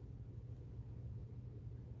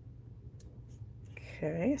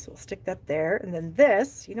 Okay, so we'll stick that there. And then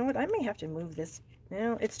this, you know what, I may have to move this.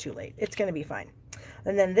 No, it's too late. It's going to be fine.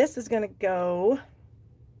 And then this is going to go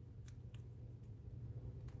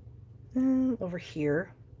over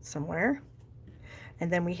here somewhere.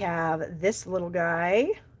 And then we have this little guy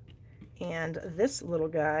and this little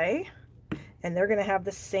guy. And they're going to have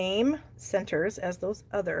the same centers as those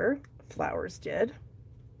other flowers did.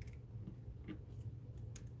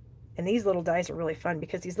 And these little dies are really fun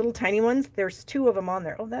because these little tiny ones, there's 2 of them on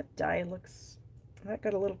there. Oh, that die looks, that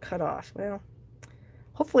got a little cut off. Well,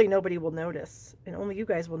 hopefully nobody will notice. And only you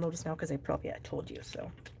guys will notice now because I told you.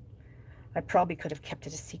 So I probably could have kept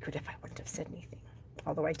it a secret if I wouldn't have said anything.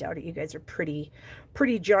 Although I doubt it. You guys are pretty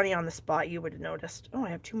Johnny on the spot. You would have noticed. Oh, I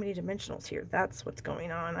have too many dimensionals here. That's what's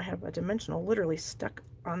going on. I have a dimensional literally stuck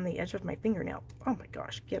on the edge of my fingernail. Oh my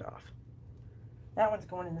gosh, get off. That one's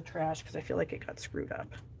going in the trash because I feel like it got screwed up.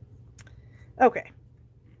 Okay.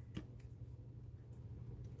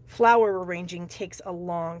 Flower arranging takes a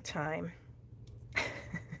long time.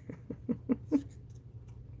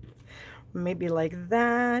 Maybe like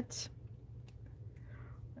that.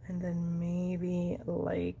 And then maybe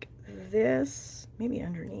like this. Maybe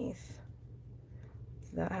underneath.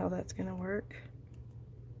 Is that how that's going to work?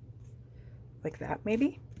 Like that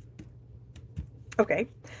maybe? Okay,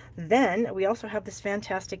 then we also have this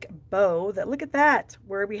fantastic bow that, look at that,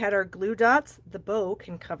 where we had our glue dots, the bow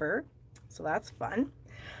can cover, so that's fun.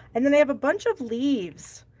 And then I have a bunch of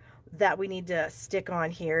leaves that we need to stick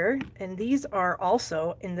on here, and these are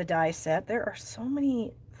also in the die set. There are so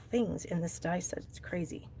many things in this die set, it's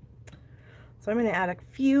crazy. So I'm going to add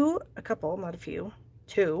a couple, not a few,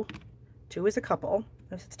 2. 2 is a couple.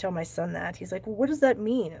 I have to tell my son that. He's like, well, what does that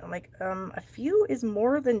mean? And I'm like, a few is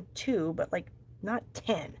more than 2, but like not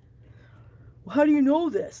 10. Well, how do you know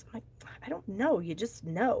this? I'm like, I don't know. You just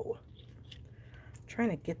know. I'm trying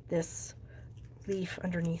to get this leaf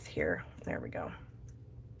underneath here. There we go.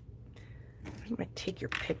 I might take your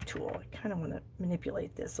pick tool. I kind of want to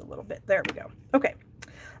manipulate this a little bit. There we go. Okay.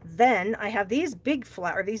 Then I have these big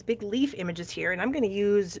these big leaf images here, and I'm going to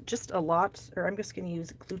use just a lot, or I'm just going to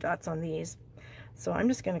use glue dots on these. So I'm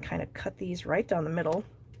just going to kind of cut these right down the middle.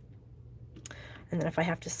 And then if I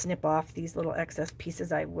have to snip off these little excess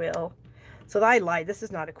pieces, I will. So I lied. This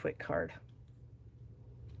is not a quick card.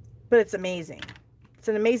 But it's amazing. It's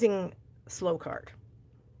an amazing slow card.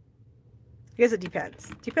 I guess it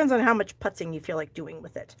depends. Depends on how much putzing you feel like doing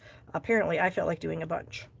with it. Apparently, I felt like doing a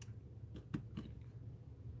bunch.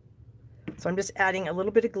 So I'm just adding a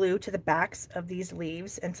little bit of glue to the backs of these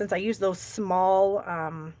leaves. And since I use those small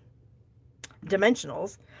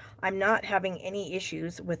dimensionals, I'm not having any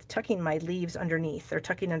issues with tucking my leaves underneath. They're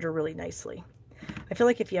tucking under really nicely. I feel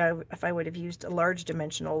like if I would have used large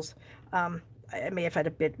dimensionals, I may have had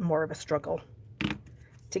a bit more of a struggle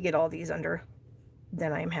to get all these under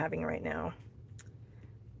than I'm having right now.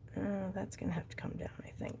 That's going to have to come down, I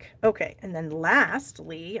think. Okay, and then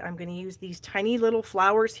lastly, I'm going to use these tiny little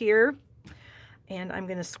flowers here, and I'm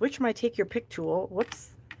going to switch my Take Your Pick tool,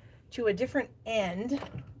 whoops, to a different end,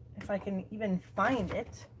 if I can even find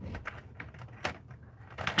it.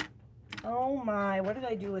 Oh my, what did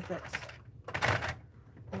I do with it?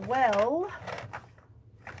 Well,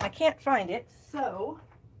 I can't find it, so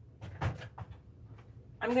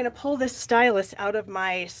I'm going to pull this stylus out of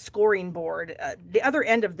my scoring board. The other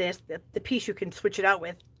end of this, the piece you can switch it out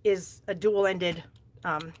with, is a dual-ended,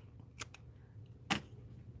 what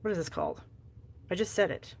is this called? I just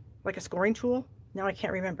said it. Like a scoring tool? Now I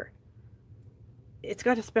can't remember. It's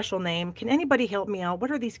got a special name. Can anybody help me out?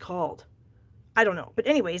 What are these called? I don't know. But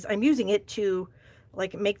anyways, I'm using it to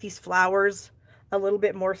like make these flowers a little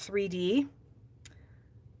bit more 3D.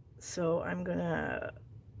 So I'm going to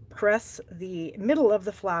press the middle of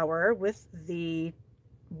the flower with the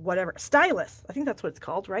whatever stylus. I think that's what it's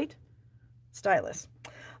called, right? Stylus.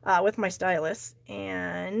 With my stylus,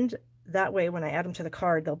 and that way when I add them to the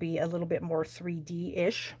card, they'll be a little bit more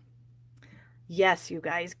 3D-ish. Yes, you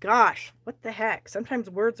guys, gosh, what the heck? Sometimes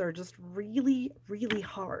words are just really, really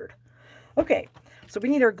hard. Okay, so we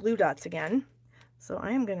need our glue dots again. So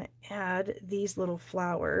I am going to add these little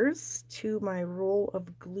flowers to my roll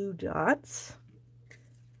of glue dots.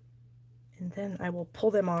 And then I will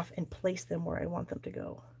pull them off and place them where I want them to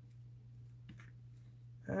go.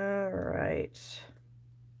 All right.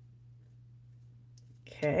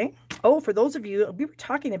 Okay. Oh, for those of you, we were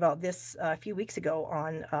talking about this a few weeks ago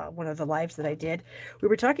on one of the lives that I did. We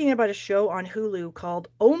were talking about a show on Hulu called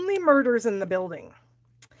Only Murders in the Building.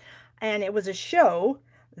 And it was a show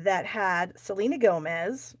that had Selena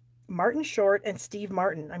Gomez, Martin Short, and Steve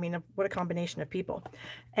Martin. I mean, what a combination of people.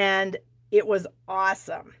 And it was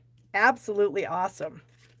awesome. Absolutely awesome.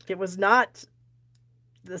 It was not,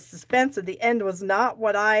 the suspense at the end was not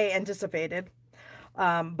what I anticipated,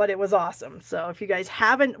 but it was awesome. So if you guys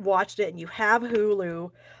haven't watched it and you have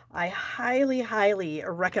Hulu, I highly, highly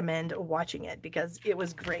recommend watching it because it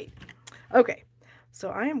was great. Okay, so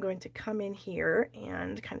I am going to come in here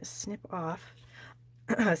and kind of snip off,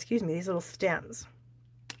 excuse me, these little stems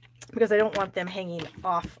because I don't want them hanging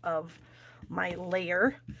off of my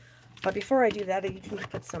layer. But before I do that, I do need to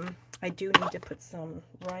put some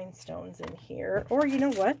rhinestones in here. Or you know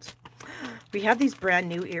what? We have these brand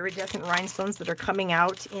new iridescent rhinestones that are coming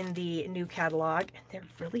out in the new catalog. And they're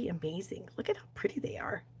really amazing. Look at how pretty they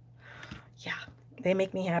are. Yeah, they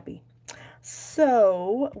make me happy.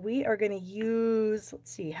 So we are going to use, let's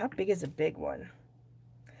see, how big is a big one?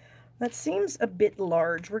 That seems a bit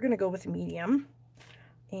large. We're going to go with medium.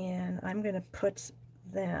 And I'm going to put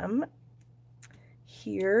them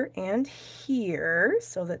here and here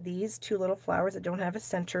so that these two little flowers that don't have a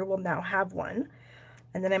center will now have one.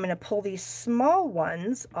 And then I'm going to pull these small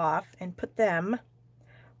ones off and put them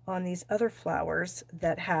on these other flowers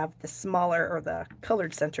that have the smaller or the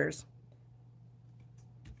colored centers.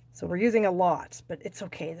 So we're using a lot, but it's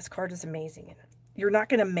okay. This card is amazing. You're not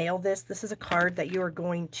going to mail this. This is a card that you are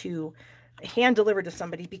going to hand deliver to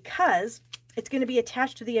somebody because it's going to be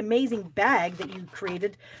attached to the amazing bag that you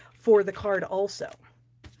created for the card also.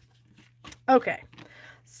 Okay,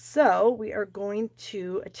 so we are going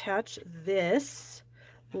to attach this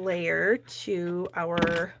layer to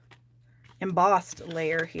our embossed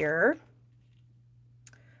layer here.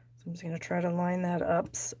 So I'm just going to try to line that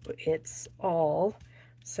up so it's all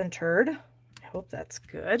centered. I hope that's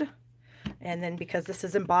good. And then because this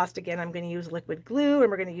is embossed again, I'm going to use liquid glue,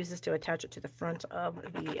 and we're going to use this to attach it to the front of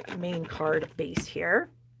the main card base here.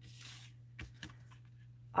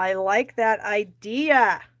 I like that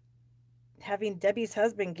idea. Having Debbie's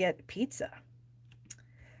husband get pizza.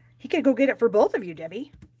 He could go get it for both of you,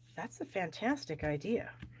 Debbie. That's a fantastic idea.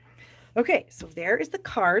 Okay, so there is the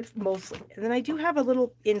card mostly. And then I do have a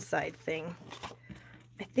little inside thing.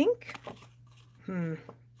 I think I'm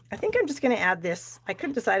just going to add this. I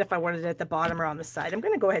couldn't decide if I wanted it at the bottom or on the side. I'm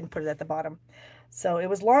going to go ahead and put it at the bottom. So it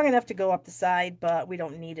was long enough to go up the side, but we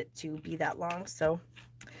don't need it to be that long. So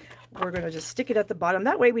we're going to just stick it at the bottom.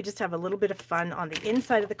 That way we just have a little bit of fun on the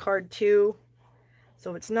inside of the card too.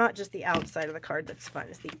 So it's not just the outside of the card that's fun.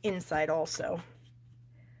 It's the inside also.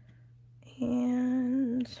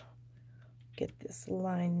 And get this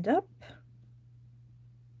lined up.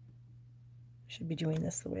 Should be doing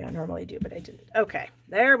this the way I normally do, but I didn't. Okay,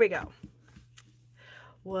 there we go.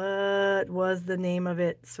 What was the name of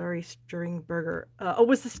it? Sorry, Stirring Burger. Oh, it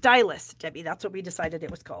was the Stylus, Debbie. That's what we decided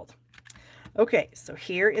it was called. Okay, so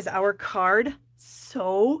here is our card.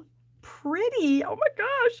 So pretty. Oh my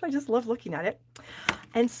gosh, I just love looking at it.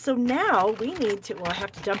 And so now we need to, well, I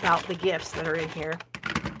have to dump out the gifts that are in here.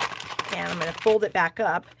 And I'm going to fold it back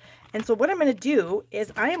up. And so what I'm going to do is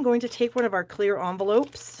I am going to take one of our clear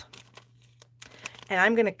envelopes and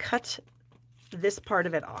I'm going to cut this part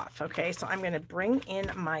of it off. Okay, so I'm going to bring in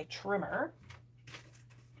my trimmer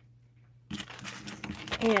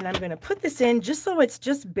and I'm going to put this in just so it's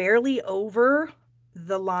just barely over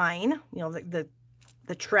the line, you know,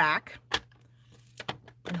 the track.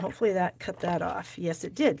 And hopefully that cut that off. Yes,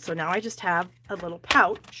 it did. So now I just have a little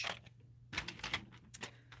pouch.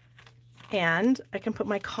 And I can put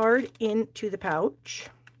my card into the pouch.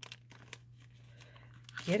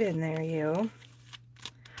 Get in there, you.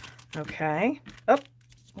 Okay. Oh,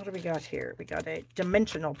 what do we got here? We got a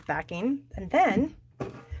dimensional backing. And then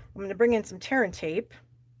I'm going to bring in some tear and tape.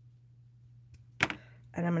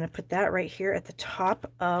 And I'm going to put that right here at the top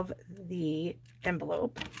of the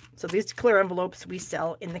envelope. So these clear envelopes we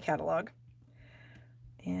sell in the catalog.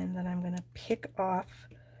 And then I'm going to pick off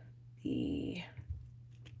the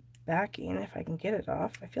backing if I can get it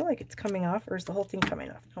off. I feel like it's coming off, or is the whole thing coming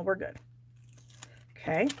off? No, we're good.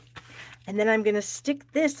 Okay. And then I'm going to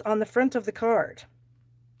stick this on the front of the card.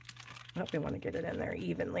 Oh, we want to get it in there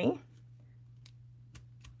evenly.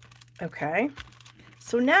 Okay.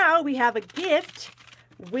 So now we have a gift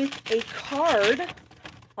with a card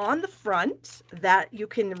on the front that you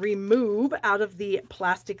can remove out of the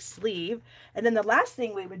plastic sleeve. And then the last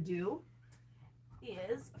thing we would do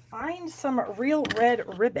is find some real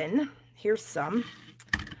red ribbon. Here's some.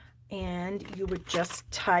 And you would just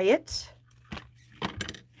tie it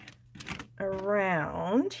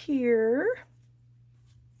around here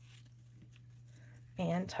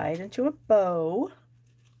and tie it into a bow.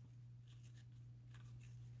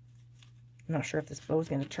 I'm not sure if this bow is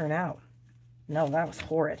going to turn out. No, that was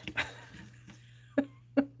horrid.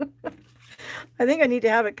 I think I need to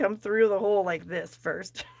have it come through the hole like this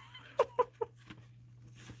first.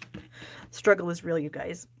 Struggle is real, you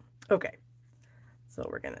guys. Okay, so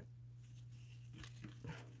we're gonna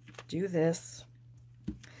do this,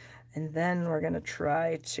 and then we're gonna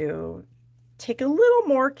try to take a little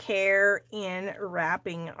more care in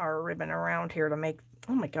wrapping our ribbon around here to make,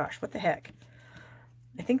 oh my gosh, what the heck?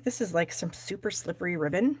 I think this is like some super slippery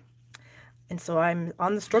ribbon, and so I'm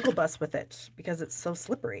on the struggle bus with it because it's so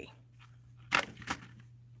slippery.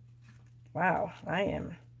 Wow, I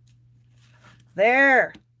am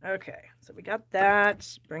there. Okay, so we got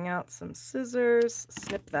that. Bring out some scissors,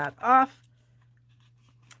 snip that off,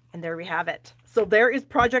 and there we have it. So there is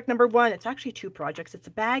project number one. It's actually two projects. It's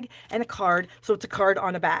a bag and a card, so it's a card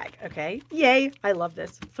on a bag, okay? Yay, I love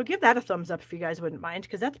this. So give that a thumbs up if you guys wouldn't mind,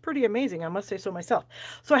 because that's pretty amazing, I must say so myself.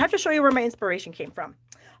 So I have to show you where my inspiration came from.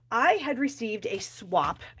 I had received a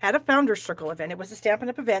swap at a Founders Circle event. It was a Stampin'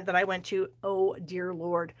 Up! Event that I went to, oh dear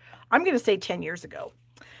Lord, I'm going to say 10 years ago.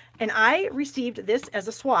 And I received this as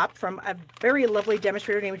a swap from a very lovely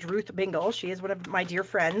demonstrator named Ruth Bingle. She is one of my dear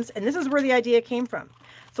friends. And this is where the idea came from.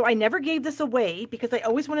 So I never gave this away because I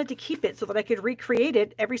always wanted to keep it so that I could recreate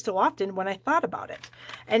it every so often when I thought about it.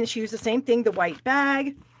 And she used the same thing, the white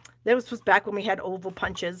bag. This was back when we had oval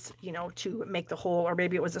punches, you know, to make the hole, or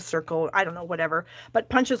maybe it was a circle. I don't know, whatever. But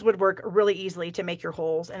punches would work really easily to make your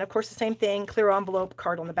holes. And of course, the same thing, clear envelope,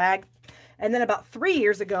 card on the bag. And then about 3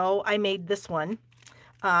 years ago, I made this one.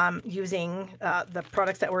 Using the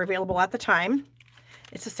products that were available at the time.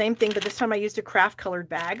 It's the same thing, but this time I used a craft colored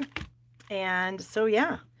bag. And so,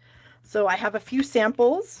 yeah. So I have a few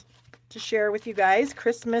samples to share with you guys.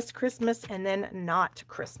 Christmas, and then not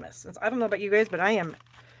Christmas. I don't know about you guys, but I'm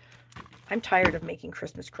tired of making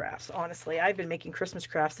Christmas crafts, honestly. I've been making Christmas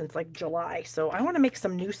crafts since like July. So I want to make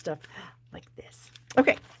some new stuff like this.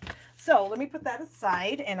 Okay. So let me put that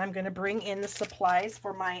aside, and I'm going to bring in the supplies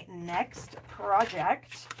for my next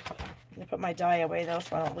project. I'm going to put my die away, though,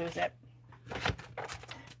 so I don't lose it.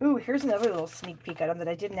 Ooh, here's another little sneak peek item that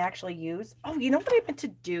I didn't actually use. Oh, you know what I meant to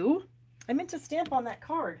do? I meant to stamp on that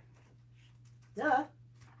card. Duh.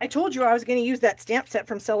 I told you I was going to use that stamp set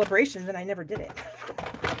from Celebrations, and I never did it.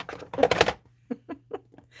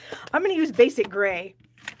 I'm going to use Basic Gray.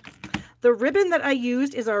 The ribbon that I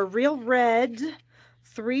used is our Real Red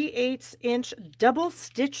 3/8 inch double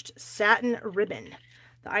stitched satin ribbon.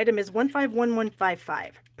 The item is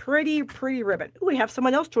 151155. Pretty ribbon. Ooh, we have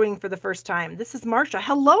someone else joining for the first time. This is Marsha.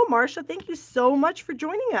 Hello, Marsha. Thank you so much for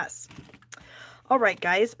joining us. All right,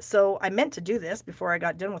 guys, so I meant to do this before I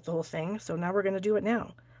got done with the whole thing, so now we're going to do it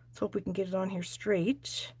now. Let's hope we can get it on here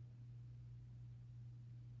straight.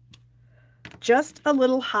 Just a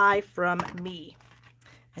little high from me.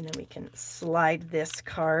 And then we can slide this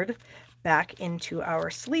card back into our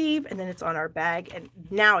sleeve, and then it's on our bag, and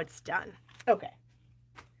now it's done. Okay.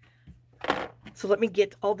 So let me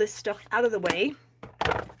get all this stuff out of the way.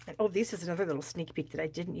 And oh, this is another little sneak peek that I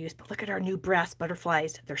didn't use, but look at our new brass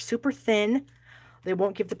butterflies. They're super thin. They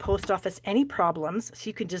won't give the post office any problems. So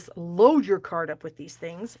you can just load your card up with these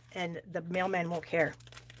things and the mailman won't care.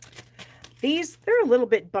 These, they're a little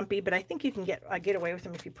bit bumpy, but I think you can get away with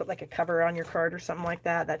them if you put like a cover on your card or something like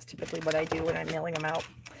that. That's typically what I do when I'm mailing them out.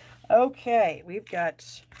 Okay, we've got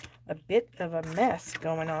a bit of a mess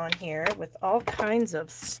going on here with all kinds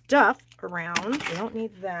of stuff around. We don't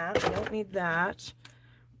need that. We don't need that.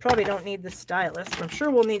 Probably don't need the stylus. I'm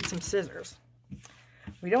sure we'll need some scissors.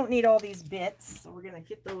 We don't need all these bits, so we're going to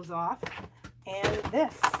get those off. And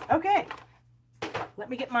this. Okay.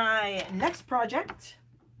 Let me get my next project.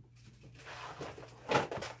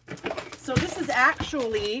 So this is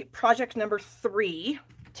actually project number 3,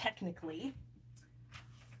 technically.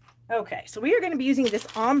 Okay, so we are going to be using this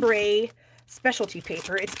ombre specialty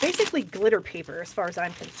paper. It's basically glitter paper as far as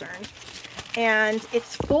I'm concerned. And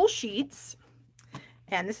it's full sheets.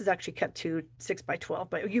 And this is actually cut to 6 by 12,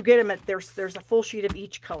 but you get them at, there's a full sheet of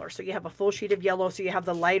each color. So you have a full sheet of yellow, so you have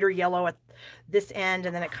the lighter yellow at this end,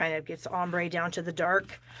 and then it kind of gets ombre down to the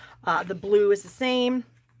dark. The blue is the same.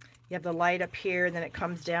 You have the light up here, and then it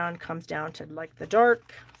comes down to like the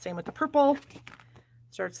dark. Same with the purple.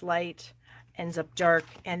 Starts light, ends up dark,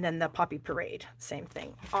 and then the Poppy Parade, same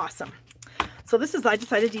thing. Awesome. So this is, I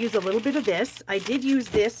decided to use a little bit of this. I did use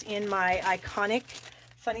this in my iconic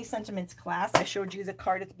Funny Sentiments class. I showed you the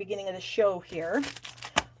card at the beginning of the show here.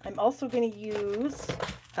 I'm also going to use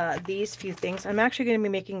these few things. I'm actually going to be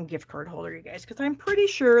making a gift card holder, you guys, because I'm pretty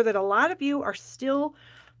sure that a lot of you are still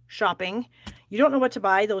shopping. You don't know what to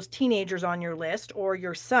buy, those teenagers on your list, or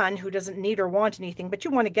your son who doesn't need or want anything, but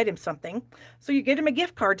you want to get him something. So you get him a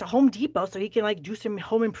gift card to Home Depot so he can like do some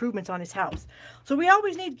home improvements on his house. So we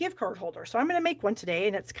always need gift card holders. So I'm going to make one today,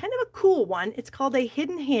 and it's kind of a cool one. It's called a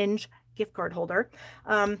Hidden Hinge gift card holder.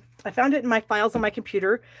 I found it in my files on my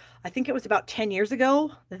computer. I think it was about 10 years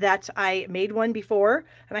ago that I made one before,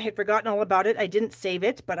 and I had forgotten all about it. I didn't save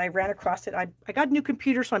it, but I ran across it. I got a new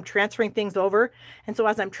computer, so I'm transferring things over. And so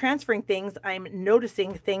as I'm transferring things, I'm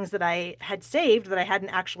noticing things that I had saved that I hadn't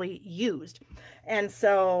actually used. And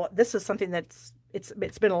so this is something that's,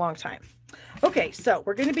 it's been a long time. Okay, so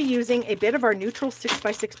we're going to be using a bit of our neutral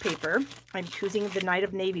 6x6 paper. I'm choosing the Night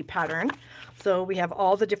of Navy pattern. So we have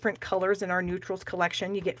all the different colors in our neutrals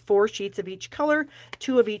collection. You get 4 sheets of each color,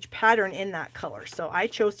 2 of each pattern in that color. So I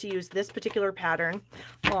chose to use this particular pattern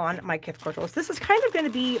on my gift card holders. This is kind of going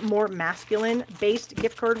to be more masculine based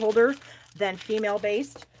gift card holder than female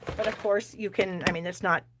based. But of course you can, I mean, it's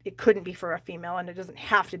not, it couldn't be for a female, and it doesn't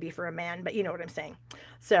have to be for a man, but you know what I'm saying.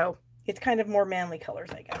 So it's kind of more manly colors,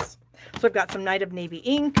 I guess. So I've got some Night of Navy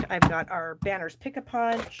ink. I've got our Banners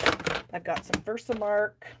Pick-a-Punch. I've got some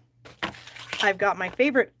Versamark. I've got my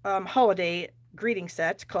favorite holiday greeting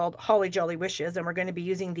set called Holly Jolly Wishes, and we're going to be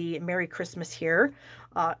using the Merry Christmas here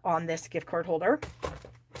on this gift card holder.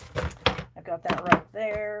 I've got that right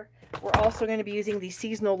there. We're also going to be using the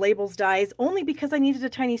seasonal labels dies only because I needed a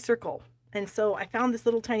tiny circle. And so I found this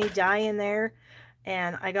little tiny die in there,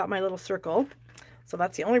 and I got my little circle. So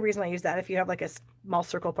that's the only reason I use that. If you have like a small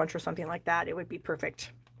circle punch or something like that, it would be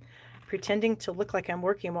perfect. Pretending to look like I'm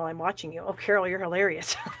working while I'm watching you. Oh, Carol, you're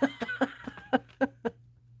hilarious.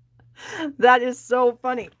 That is so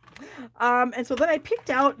funny. And so then I picked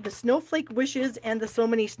out the Snowflake Wishes and the So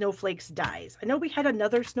Many Snowflakes dies. I know we had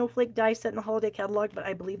another snowflake die set in the holiday catalog, but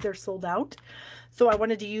I believe they're sold out. So I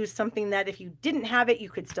wanted to use something that if you didn't have it, you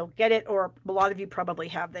could still get it, or a lot of you probably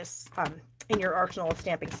have this in your arsenal of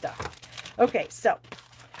stamping stuff. Okay, so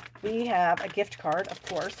we have a gift card, of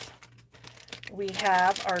course. We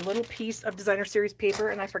have our little piece of designer series paper,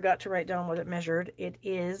 and I forgot to write down what it measured. It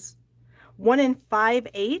is 1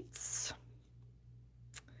 5/8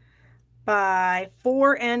 by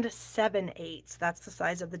 4 7/8. That's the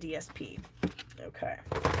size of the DSP. Okay.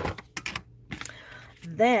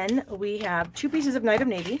 Then we have 2 pieces of Night of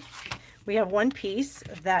Navy. We have 1 piece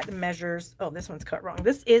that measures, oh, this one's cut wrong.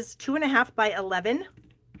 This is 2.5 by 11.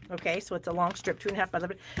 Okay, so it's a long strip, 2.5 by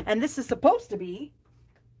 11. And this is supposed to be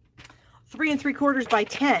 3 3/4 by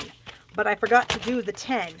 10, but I forgot to do the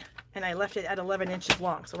 10, and I left it at 11 inches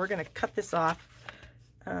long. So we're going to cut this off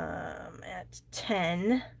at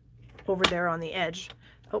 10 over there on the edge.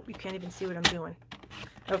 Oh, you can't even see what I'm doing.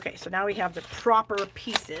 Okay, so now we have the proper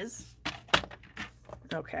pieces.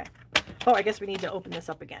 Okay. Oh, I guess we need to open this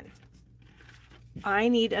up again. I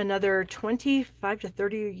need another 25 to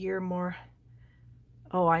 30 year more.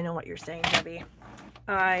 Oh, I know what you're saying, Debbie.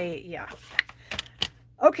 Yeah.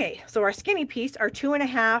 Okay, so our skinny piece, our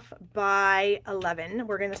 2.5 by 11.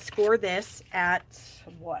 We're going to score this at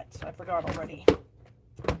what? I forgot already.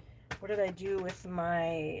 What did I do with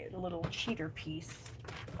my little cheater piece?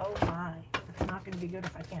 Oh my, it's not going to be good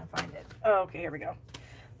if I can't find it. Oh, okay, here we go.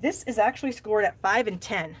 This is actually scored at 5 and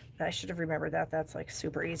 10. I should have remembered that. That's like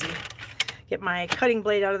super easy. Get my cutting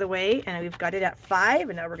blade out of the way, and we've got it at 5,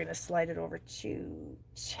 and now we're going to slide it over to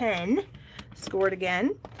 10. Score it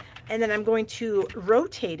again. And then I'm going to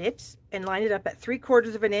rotate it and line it up at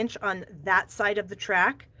 3/4 of an inch on that side of the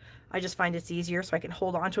track. I just find it's easier so I can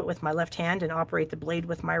hold onto it with my left hand and operate the blade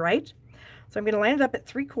with my right. So I'm going to line it up at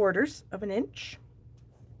 3/4 of an inch.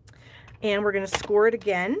 And we're going to score it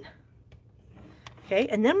again. Okay,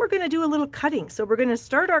 and then we're going to do a little cutting. So we're going to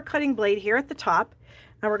start our cutting blade here at the top,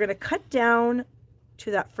 and we're going to cut down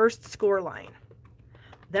to that first score line.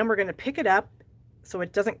 Then we're going to pick it up so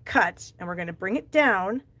it doesn't cut, and we're going to bring it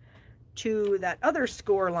down to that other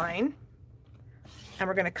score line, and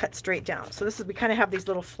we're going to cut straight down. So this is, we kind of have these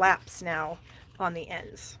little flaps now on the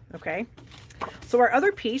ends. Okay, so our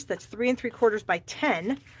other piece that's 3 3/4 by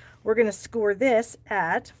 10, we're going to score this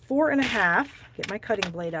at 4.5. Get my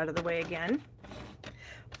cutting blade out of the way again.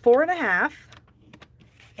 4.5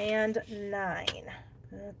 and 9.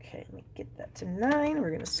 Okay, let me get that to 9. We're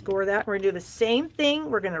going to score that. We're going to do the same thing.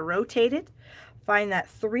 We're going to rotate it, find that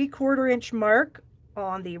 3/4 inch mark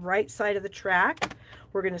on the right side of the track.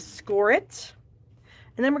 We're going to score it,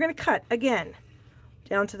 and then we're going to cut again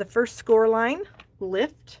down to the first score line,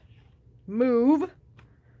 lift, move,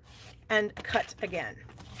 and cut again.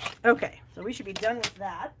 Okay, so we should be done with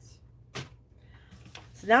that.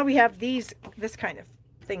 So now we have this kind of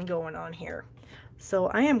thing going on here. So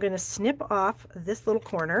I am going to snip off this little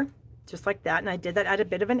corner just like that, and I did that at a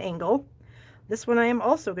bit of an angle. This one I am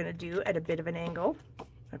also going to do at a bit of an angle.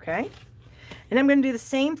 Okay, and I'm going to do the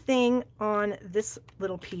same thing on this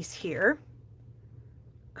little piece here,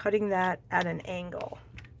 cutting that at an angle.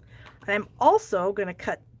 And I'm also going to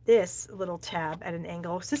cut this little tab at an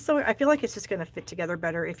angle, just so I feel like it's just going to fit together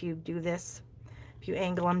better if you do this, if you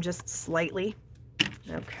angle them just slightly.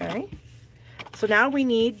 Okay, so now we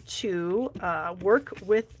need to work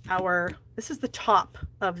with this is the top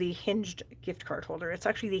of the hinged gift card holder. It's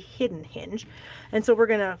actually the hidden hinge. And so we're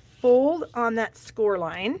going to fold on that score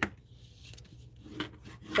line,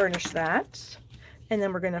 burnish that, and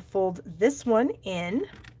then we're going to fold this one in,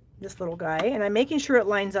 this little guy, and I'm making sure it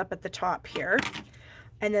lines up at the top here.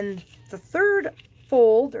 And then the third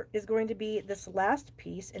fold is going to be this last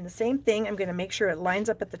piece, and the same thing, I'm going to make sure it lines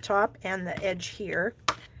up at the top and the edge here,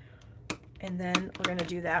 and then we're going to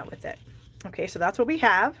do that with it. Okay, so that's what we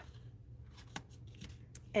have.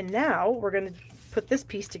 And now we're going to put this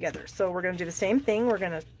piece together. So we're going to do the same thing. We're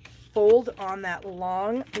going to fold on that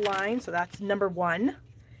long line. So that's number 1.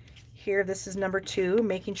 Here, this is number 2,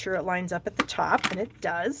 making sure it lines up at the top, and it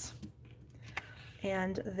does.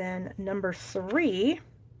 And then number 3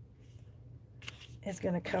 is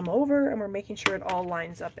going to come over, and we're making sure it all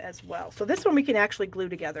lines up as well. So this one we can actually glue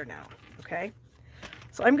together now. Okay,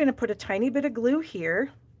 so I'm going to put a tiny bit of glue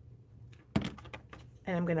here,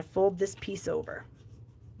 and I'm going to fold this piece over.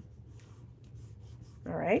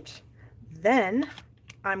 All right, then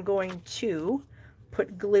I'm going to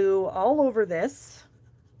put glue all over this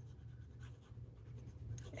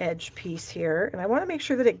edge piece here, and I want to make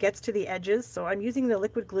sure that it gets to the edges. So I'm using the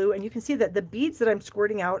liquid glue, and you can see that the beads that I'm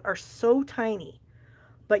squirting out are so tiny,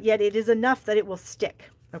 but yet it is enough that it will stick.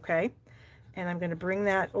 Okay, and I'm going to bring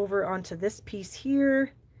that over onto this piece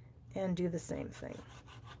here and do the same thing.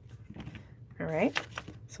 All right,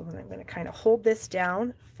 so then I'm going to kind of hold this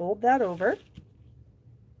down, fold that over,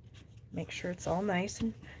 make sure it's all nice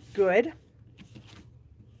and good.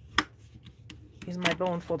 Use my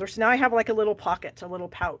bone folder. So now I have like a little pocket, a little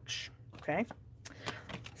pouch. Okay,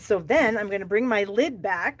 so then I'm going to bring my lid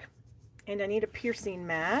back, and I need a piercing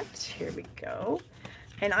mat. Here we go.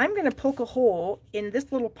 And I'm going to poke a hole in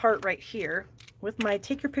this little part right here with my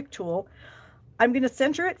take your pick tool. I'm going to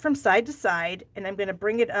center it from side to side, and I'm going to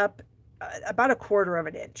bring it up about 1/4 of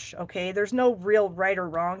an inch. Okay, there's no real right or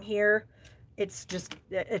wrong here. It's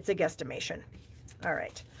a guesstimation. All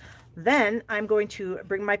right. Then I'm going to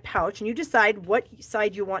bring my pouch, and you decide what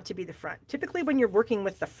side you want to be the front. Typically when you're working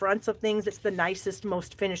with the fronts of things, it's the nicest,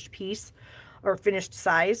 most finished piece or finished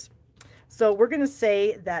size. So we're going to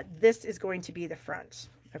say that this is going to be the front.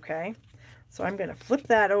 Okay, so I'm going to flip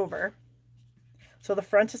that over. So the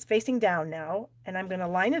front is facing down now, and I'm going to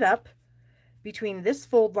line it up between this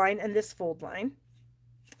fold line and this fold line.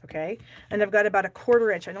 Okay, and I've got about a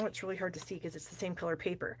 1/4 inch. I know it's really hard to see because it's the same color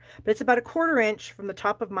paper, but it's about a 1/4 inch from the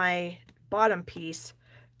top of my bottom piece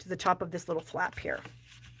to the top of this little flap here.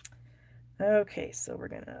 Okay, so we're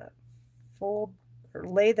gonna fold or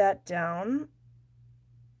lay that down,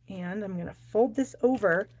 and I'm gonna fold this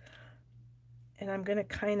over, and I'm gonna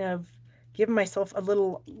kind of give myself a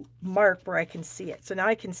little mark where I can see it. So now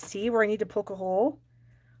I can see where I need to poke a hole,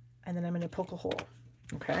 and then I'm gonna poke a hole.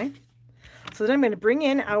 Okay, so then I'm going to bring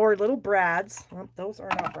in our little brads. Well, those are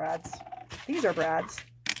not brads. These are brads,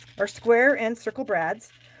 our square and circle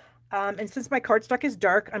brads. And since my cardstock is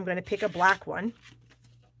dark, I'm going to pick a black one.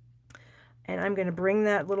 And I'm going to bring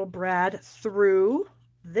that little brad through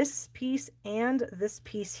this piece and this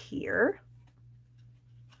piece here.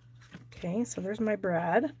 Okay, so there's my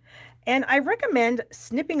brad. And I recommend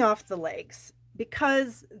snipping off the legs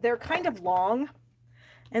because they're kind of long.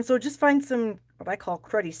 And so just find some, what I call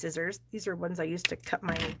cruddy scissors. These are ones I use to cut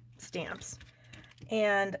my stamps.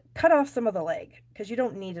 And cut off some of the leg because you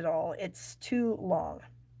don't need it all. It's too long.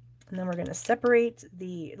 And then we're going to separate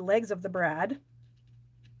the legs of the brad.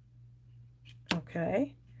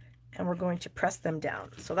 Okay. And we're going to press them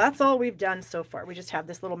down. So that's all we've done so far. We just have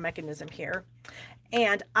this little mechanism here.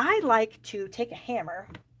 And I like to take a hammer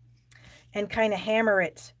and kind of hammer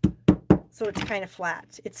it so it's kind of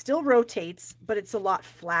flat. It still rotates, but it's a lot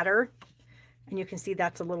flatter. And you can see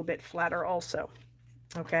that's a little bit flatter also.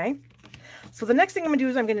 Okay. So the next thing I'm going to do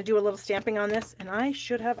is I'm going to do a little stamping on this. And I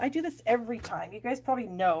do this every time. You guys probably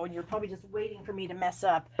know, and you're probably just waiting for me to mess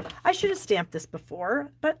up. I should have stamped this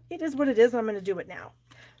before, but it is what it is. And I'm going to do it now.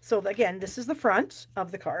 So again, this is the front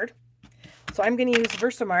of the card. So I'm going to use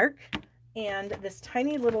Versamark and this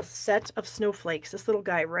tiny little set of snowflakes, this little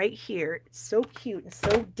guy right here. It's so cute and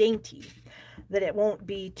so dainty that it won't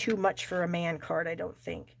be too much for a man card, I don't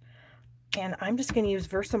think. And I'm just going to use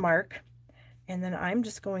Versamark, and then I'm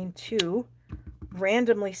just going to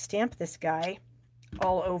randomly stamp this guy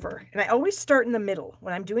all over. And I always start in the middle.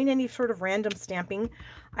 When I'm doing any sort of random stamping,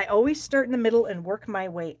 I always start in the middle and work my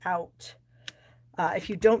way out.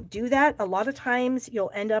 If you don't do that, a lot of times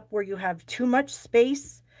you'll end up where you have too much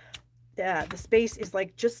space. The space is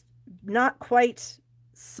like just not quite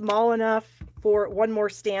small enough for one more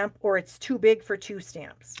stamp, or it's too big for 2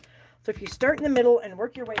 stamps. So if you start in the middle and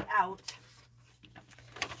work your way out,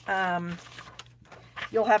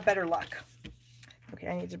 you'll have better luck. Okay,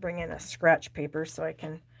 I need to bring in a scratch paper so I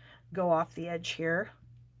can go off the edge here.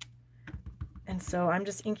 And so I'm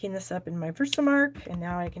just inking this up in my Versamark, and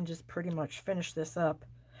now I can just pretty much finish this up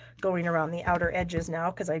going around the outer edges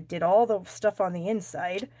now, because I did all the stuff on the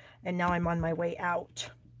inside, and now I'm on my way out.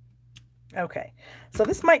 Okay, so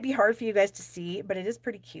this might be hard for you guys to see, but it is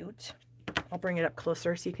pretty cute. I'll bring it up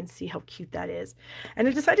closer so you can see how cute that is. And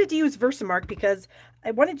I decided to use Versamark because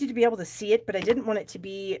I wanted you to be able to see it, but I didn't want it to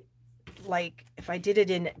be like if I did it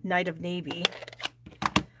in Night of Navy.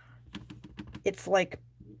 It's like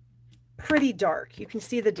pretty dark. You can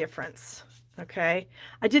see the difference. Okay,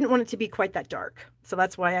 I didn't want it to be quite that dark, so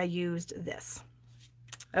that's why I used this.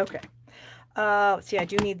 Okay, let's see, I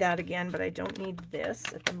do need that again, but I don't need this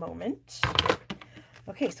at the moment.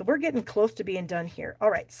 Okay, so we're getting close to being done here.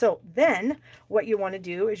 All right, so then what you want to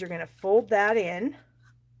do is you're going to fold that in,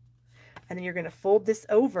 and then you're going to fold this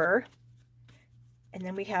over, and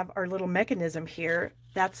then we have our little mechanism here.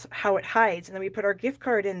 That's how it hides, and then we put our gift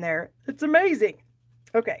card in there. It's amazing.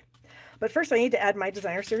 Okay. But first I need to add my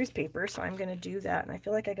designer series paper, so I'm going to do that. And I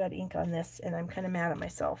feel like I got ink on this, and I'm kind of mad at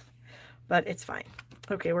myself, but it's fine.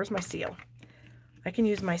 Okay, where's my seal? I can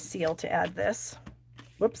use my seal to add this.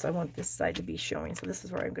 Whoops, I want this side to be showing, so this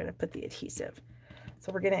is where I'm going to put the adhesive.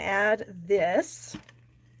 So we're going to add this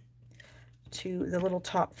to the little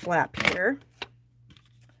top flap here.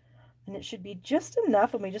 And it should be just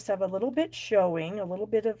enough, and we just have a little bit showing, a little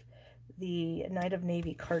bit of the Night of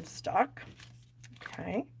Navy cardstock.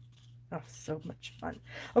 Okay. Oh, so much fun.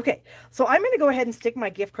 Okay, so I'm going to go ahead and stick my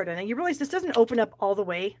gift card in. And you realize this doesn't open up all the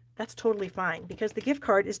way. That's totally fine, because the gift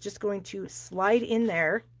card is just going to slide in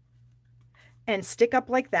there and stick up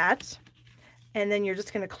like that. And then you're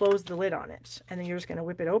just going to close the lid on it. And then you're just going to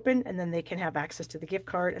whip it open, and then they can have access to the gift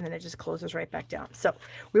card, and then it just closes right back down. So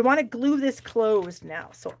we want to glue this closed now.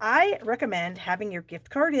 So I recommend having your gift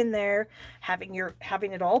card in there, having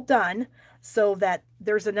it all done, so that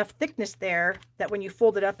there's enough thickness there that when you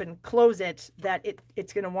fold it up and close it, that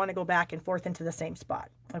it's going to want to go back and forth into the same spot.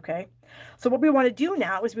 Okay. So what we want to do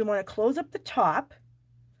now is we want to close up the top.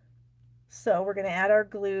 So we're going to add our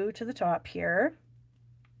glue to the top here.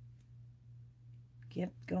 Get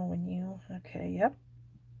going, you. Okay, yep.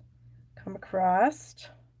 Come across.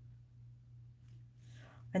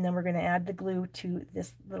 And then we're going to add the glue to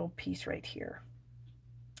this little piece right here.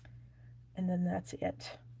 And then that's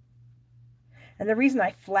it. And the reason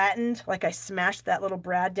I flattened, like I smashed that little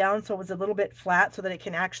brad down so it was a little bit flat so that it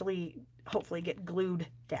can actually hopefully get glued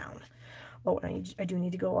down. Oh, I do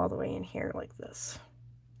need to go all the way in here like this.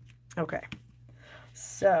 Okay.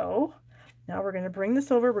 So now we're going to bring this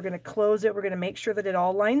over. We're going to close it. We're going to make sure that it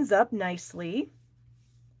all lines up nicely.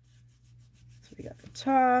 So we got the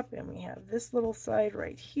top and we have this little side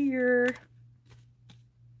right here.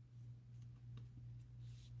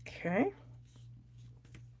 Okay.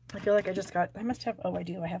 I feel like I must have, oh, I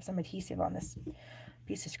do. I have some adhesive on this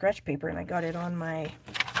piece of scratch paper and I got it on my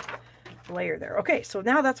layer there. Okay, so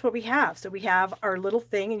now that's what we have. So we have our little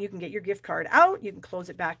thing and you can get your gift card out. You can close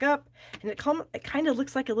it back up and it kind of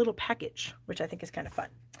looks like a little package, which I think is kind of fun.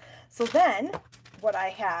 So then what I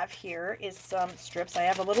have here is some strips. I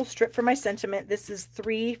have a little strip for my sentiment. This is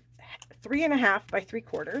 3.5 by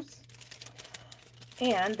 3/4.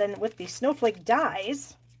 And then with the snowflake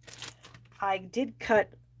dies, I did cut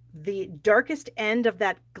the darkest end of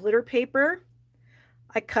that glitter paper.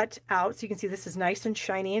 I cut out, so you can see this is nice and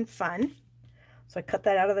shiny and fun. So I cut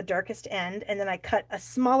that out of the darkest end, and then I cut a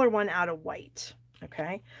smaller one out of white.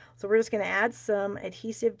 Okay, so we're just going to add some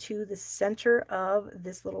adhesive to the center of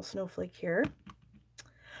this little snowflake here.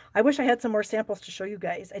 I wish I had some more samples to show you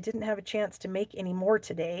guys. I didn't have a chance to make any more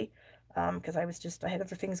today because I had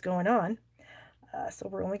other things going on. So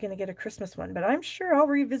we're only going to get a Christmas one, but I'm sure I'll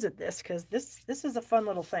revisit this because this is a fun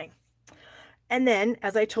little thing. And then,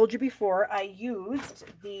 as I told you before, I used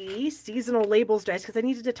the seasonal labels dies because I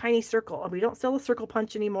needed a tiny circle. We don't sell a circle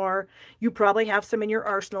punch anymore. You probably have some in your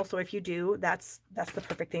arsenal, so if you do, that's the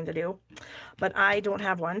perfect thing to do. But I don't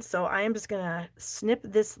have one, so I am just going to snip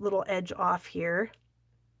this little edge off here.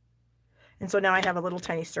 And so now I have a little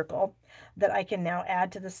tiny circle that I can now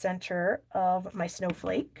add to the center of my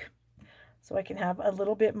snowflake. So I can have a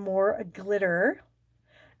little bit more glitter.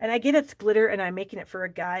 And I get it's glitter and I'm making it for a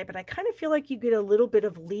guy, but I kind of feel like you get a little bit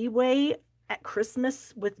of leeway at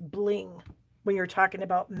Christmas with bling when you're talking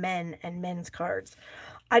about men and men's cards.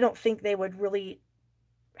 I don't think they would really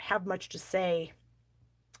have much to say,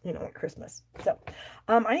 you know, at Christmas. So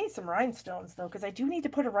I need some rhinestones though, because I do need to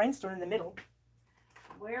put a rhinestone in the middle.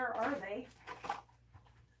 Where are they?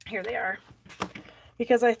 Here they are.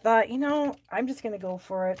 Because I thought, you know, I'm just going to go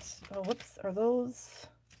for it. Oh, whoops, are those?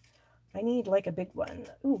 I need like a big one.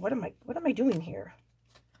 Ooh, what am I doing here?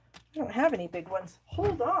 I don't have any big ones.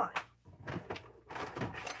 Hold on.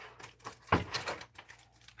 I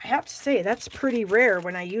have to say, that's pretty rare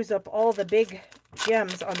when I use up all the big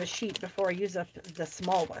gems on the sheet before I use up the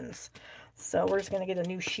small ones. So we're just going to get a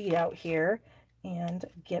new sheet out here and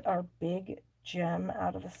get our big gem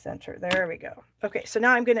out of the center. There we go. Okay, so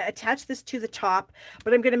now I'm going to attach this to the top,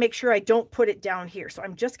 but I'm going to make sure I don't put it down here. So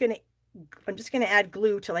I'm just going to add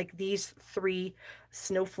glue to like these 3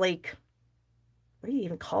 snowflake, what do you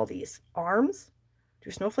even call these? Arms?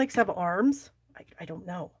 Do snowflakes have arms? I don't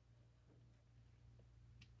know.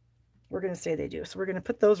 We're going to say they do. So we're going to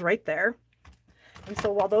put those right there. And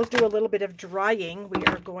so while those do a little bit of drying, we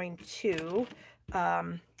are going to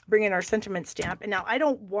bring in our sentiment stamp. And now I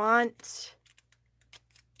don't want,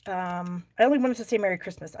 I only want it to say Merry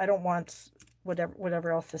Christmas. I don't want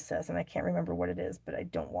whatever else this says, and I can't remember what it is, but I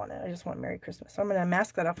don't want it. I just want Merry Christmas. So I'm going to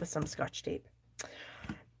mask that off with some Scotch tape.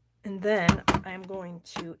 And then I'm going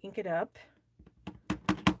to ink it up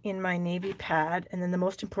in my navy pad. And then the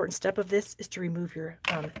most important step of this is to remove your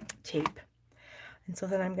tape. And so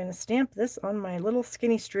then I'm going to stamp this on my little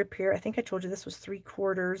skinny strip here. I think I told you this was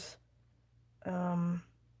 3/4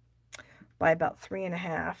 by about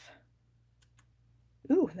 3.5.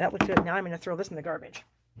 Ooh, that looks good. Now I'm going to throw this in the garbage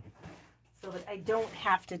so that I don't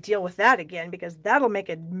have to deal with that again, because that'll make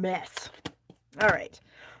a mess. All right.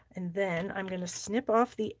 And then I'm going to snip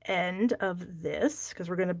off the end of this because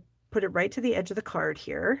we're going to put it right to the edge of the card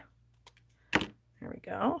here. There we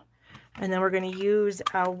go. And then we're going to use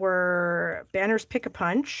our Banner's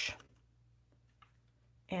Pick-a-Punch.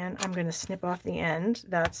 And I'm going to snip off the end.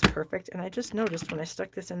 That's perfect. And I just noticed when I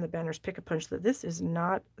stuck this in the Banner's Pick-a-Punch that this is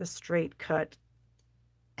not a straight cut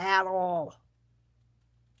at all.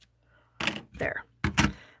 There.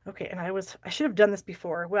 Okay, and I should have done this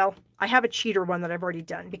before. Well, I have a cheater one that I've already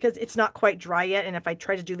done because it's not quite dry yet. And if I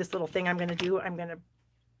try to do this little thing I'm going to do, I'm going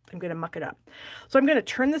to muck it up. So I'm going to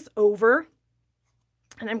turn this over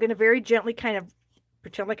and I'm going to very gently kind of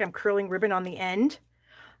pretend like I'm curling ribbon on the end.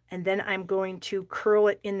 And then I'm going to curl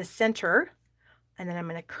it in the center, and then I'm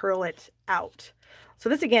going to curl it out. So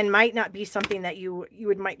this again might not be something that you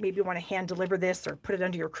might maybe want to hand deliver this or put it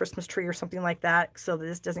under your Christmas tree or something like that so that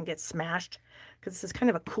this doesn't get smashed, because this is kind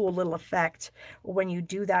of a cool little effect when you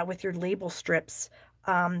do that with your label strips.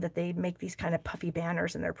 that they make these kind of puffy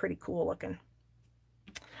banners, and they're pretty cool looking.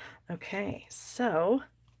 Okay, so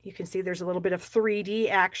you can see there's a little bit of 3D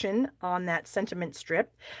action on that sentiment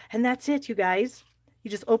strip, and that's it, you guys. You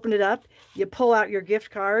just open it up, you pull out your gift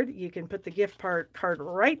card, you can put the gift card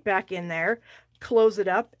right back in there, close it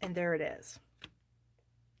up, and there it is.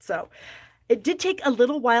 So it did take a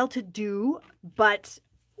little while to do, but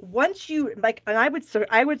once you like, and I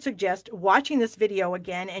would suggest watching this video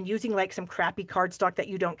again and using like some crappy cardstock that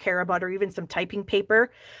you don't care about, or even some typing paper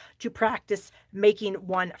to practice making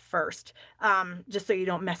one first, just so you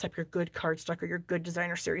don't mess up your good cardstock or your good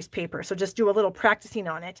designer series paper. So just do a little practicing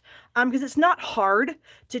on it, because it's not hard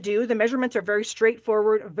to do. The measurements are very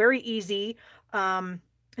straightforward, very easy.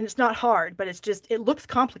 And it's not hard, but it's just, it looks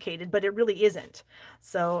complicated, but it really isn't.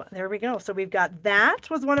 So there we go. So we've got, that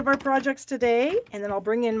was one of our projects today. And then I'll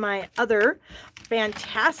bring in my other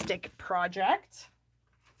fantastic project,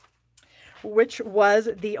 which was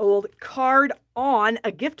the old card on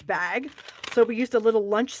a gift bag. So we used a little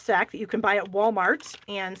lunch sack that you can buy at Walmart.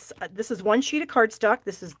 And this is one sheet of cardstock.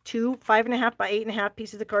 This is 2 5.5 by 8.5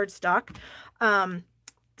 pieces of cardstock.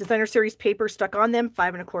 Designer series paper stuck on them,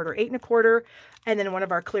 5 1/4, 8 1/4, and then one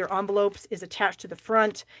of our clear envelopes is attached to the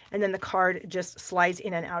front, and then the card just slides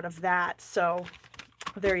in and out of that. So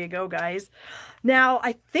there you go, guys. Now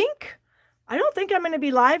I don't think I'm going to be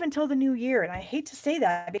live until the new year, and I hate to say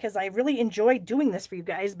that because I really enjoy doing this for you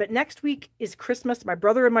guys, but next week is Christmas. My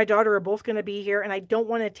brother and my daughter are both going to be here, and I don't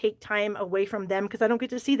want to take time away from them because I don't get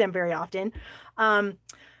to see them very often.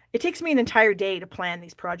 It takes me an entire day to plan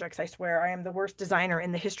these projects. I swear, I am the worst designer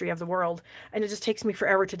in the history of the world, and it just takes me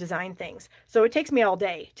forever to design things. So it takes me all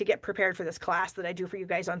day to get prepared for this class that I do for you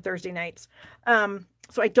guys on Thursday nights.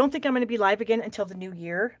 So I don't think I'm going to be live again until the new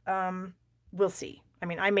year. We'll see. I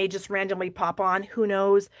mean, I may just randomly pop on, who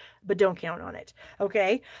knows, but don't count on it.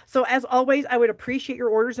 Okay. So as always, I would appreciate your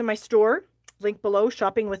orders in my store. Link below,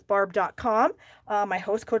 shoppingwithbarb.com. My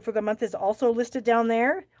host code for the month is also listed down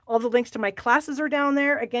there. All the links to my classes are down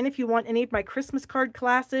there. Again, if you want any of my Christmas card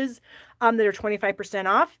classes that are 25%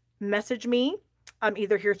 off, message me.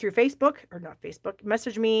 Either here through Facebook, or not Facebook,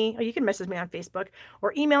 message me. You can message me on Facebook,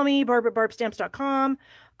 or email me, barb@barbstamps.com.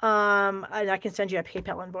 And I can send you a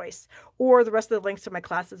PayPal invoice, or the rest of the links to my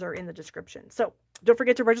classes are in the description. So don't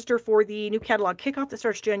forget to register for the new catalog kickoff that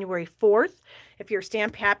starts January 4th. If you're a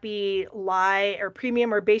Stamp Happy, Lie, or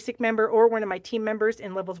Premium or Basic member, or one of my team members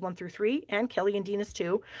in levels 1 through 3, and Kelly and Dina's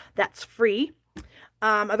too, that's free.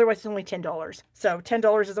 Otherwise, it's only $10. So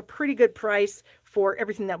 $10 is a pretty good price for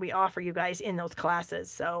everything that we offer you guys in those classes.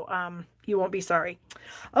 So you won't be sorry.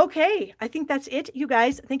 Okay, I think that's it, you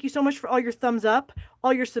guys. Thank you so much for all your thumbs up,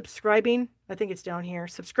 all your subscribing. I think it's down here.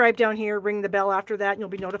 Subscribe down here, ring the bell after that, and you'll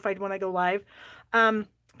be notified when I go live.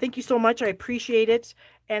 Thank you so much. I appreciate it.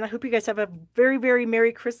 And I hope you guys have a very, very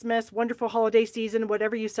Merry Christmas, wonderful holiday season,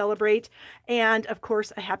 whatever you celebrate. And of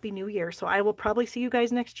course, a Happy New Year. So I will probably see you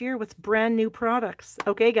guys next year with brand new products.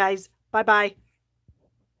 Okay, guys. Bye-bye.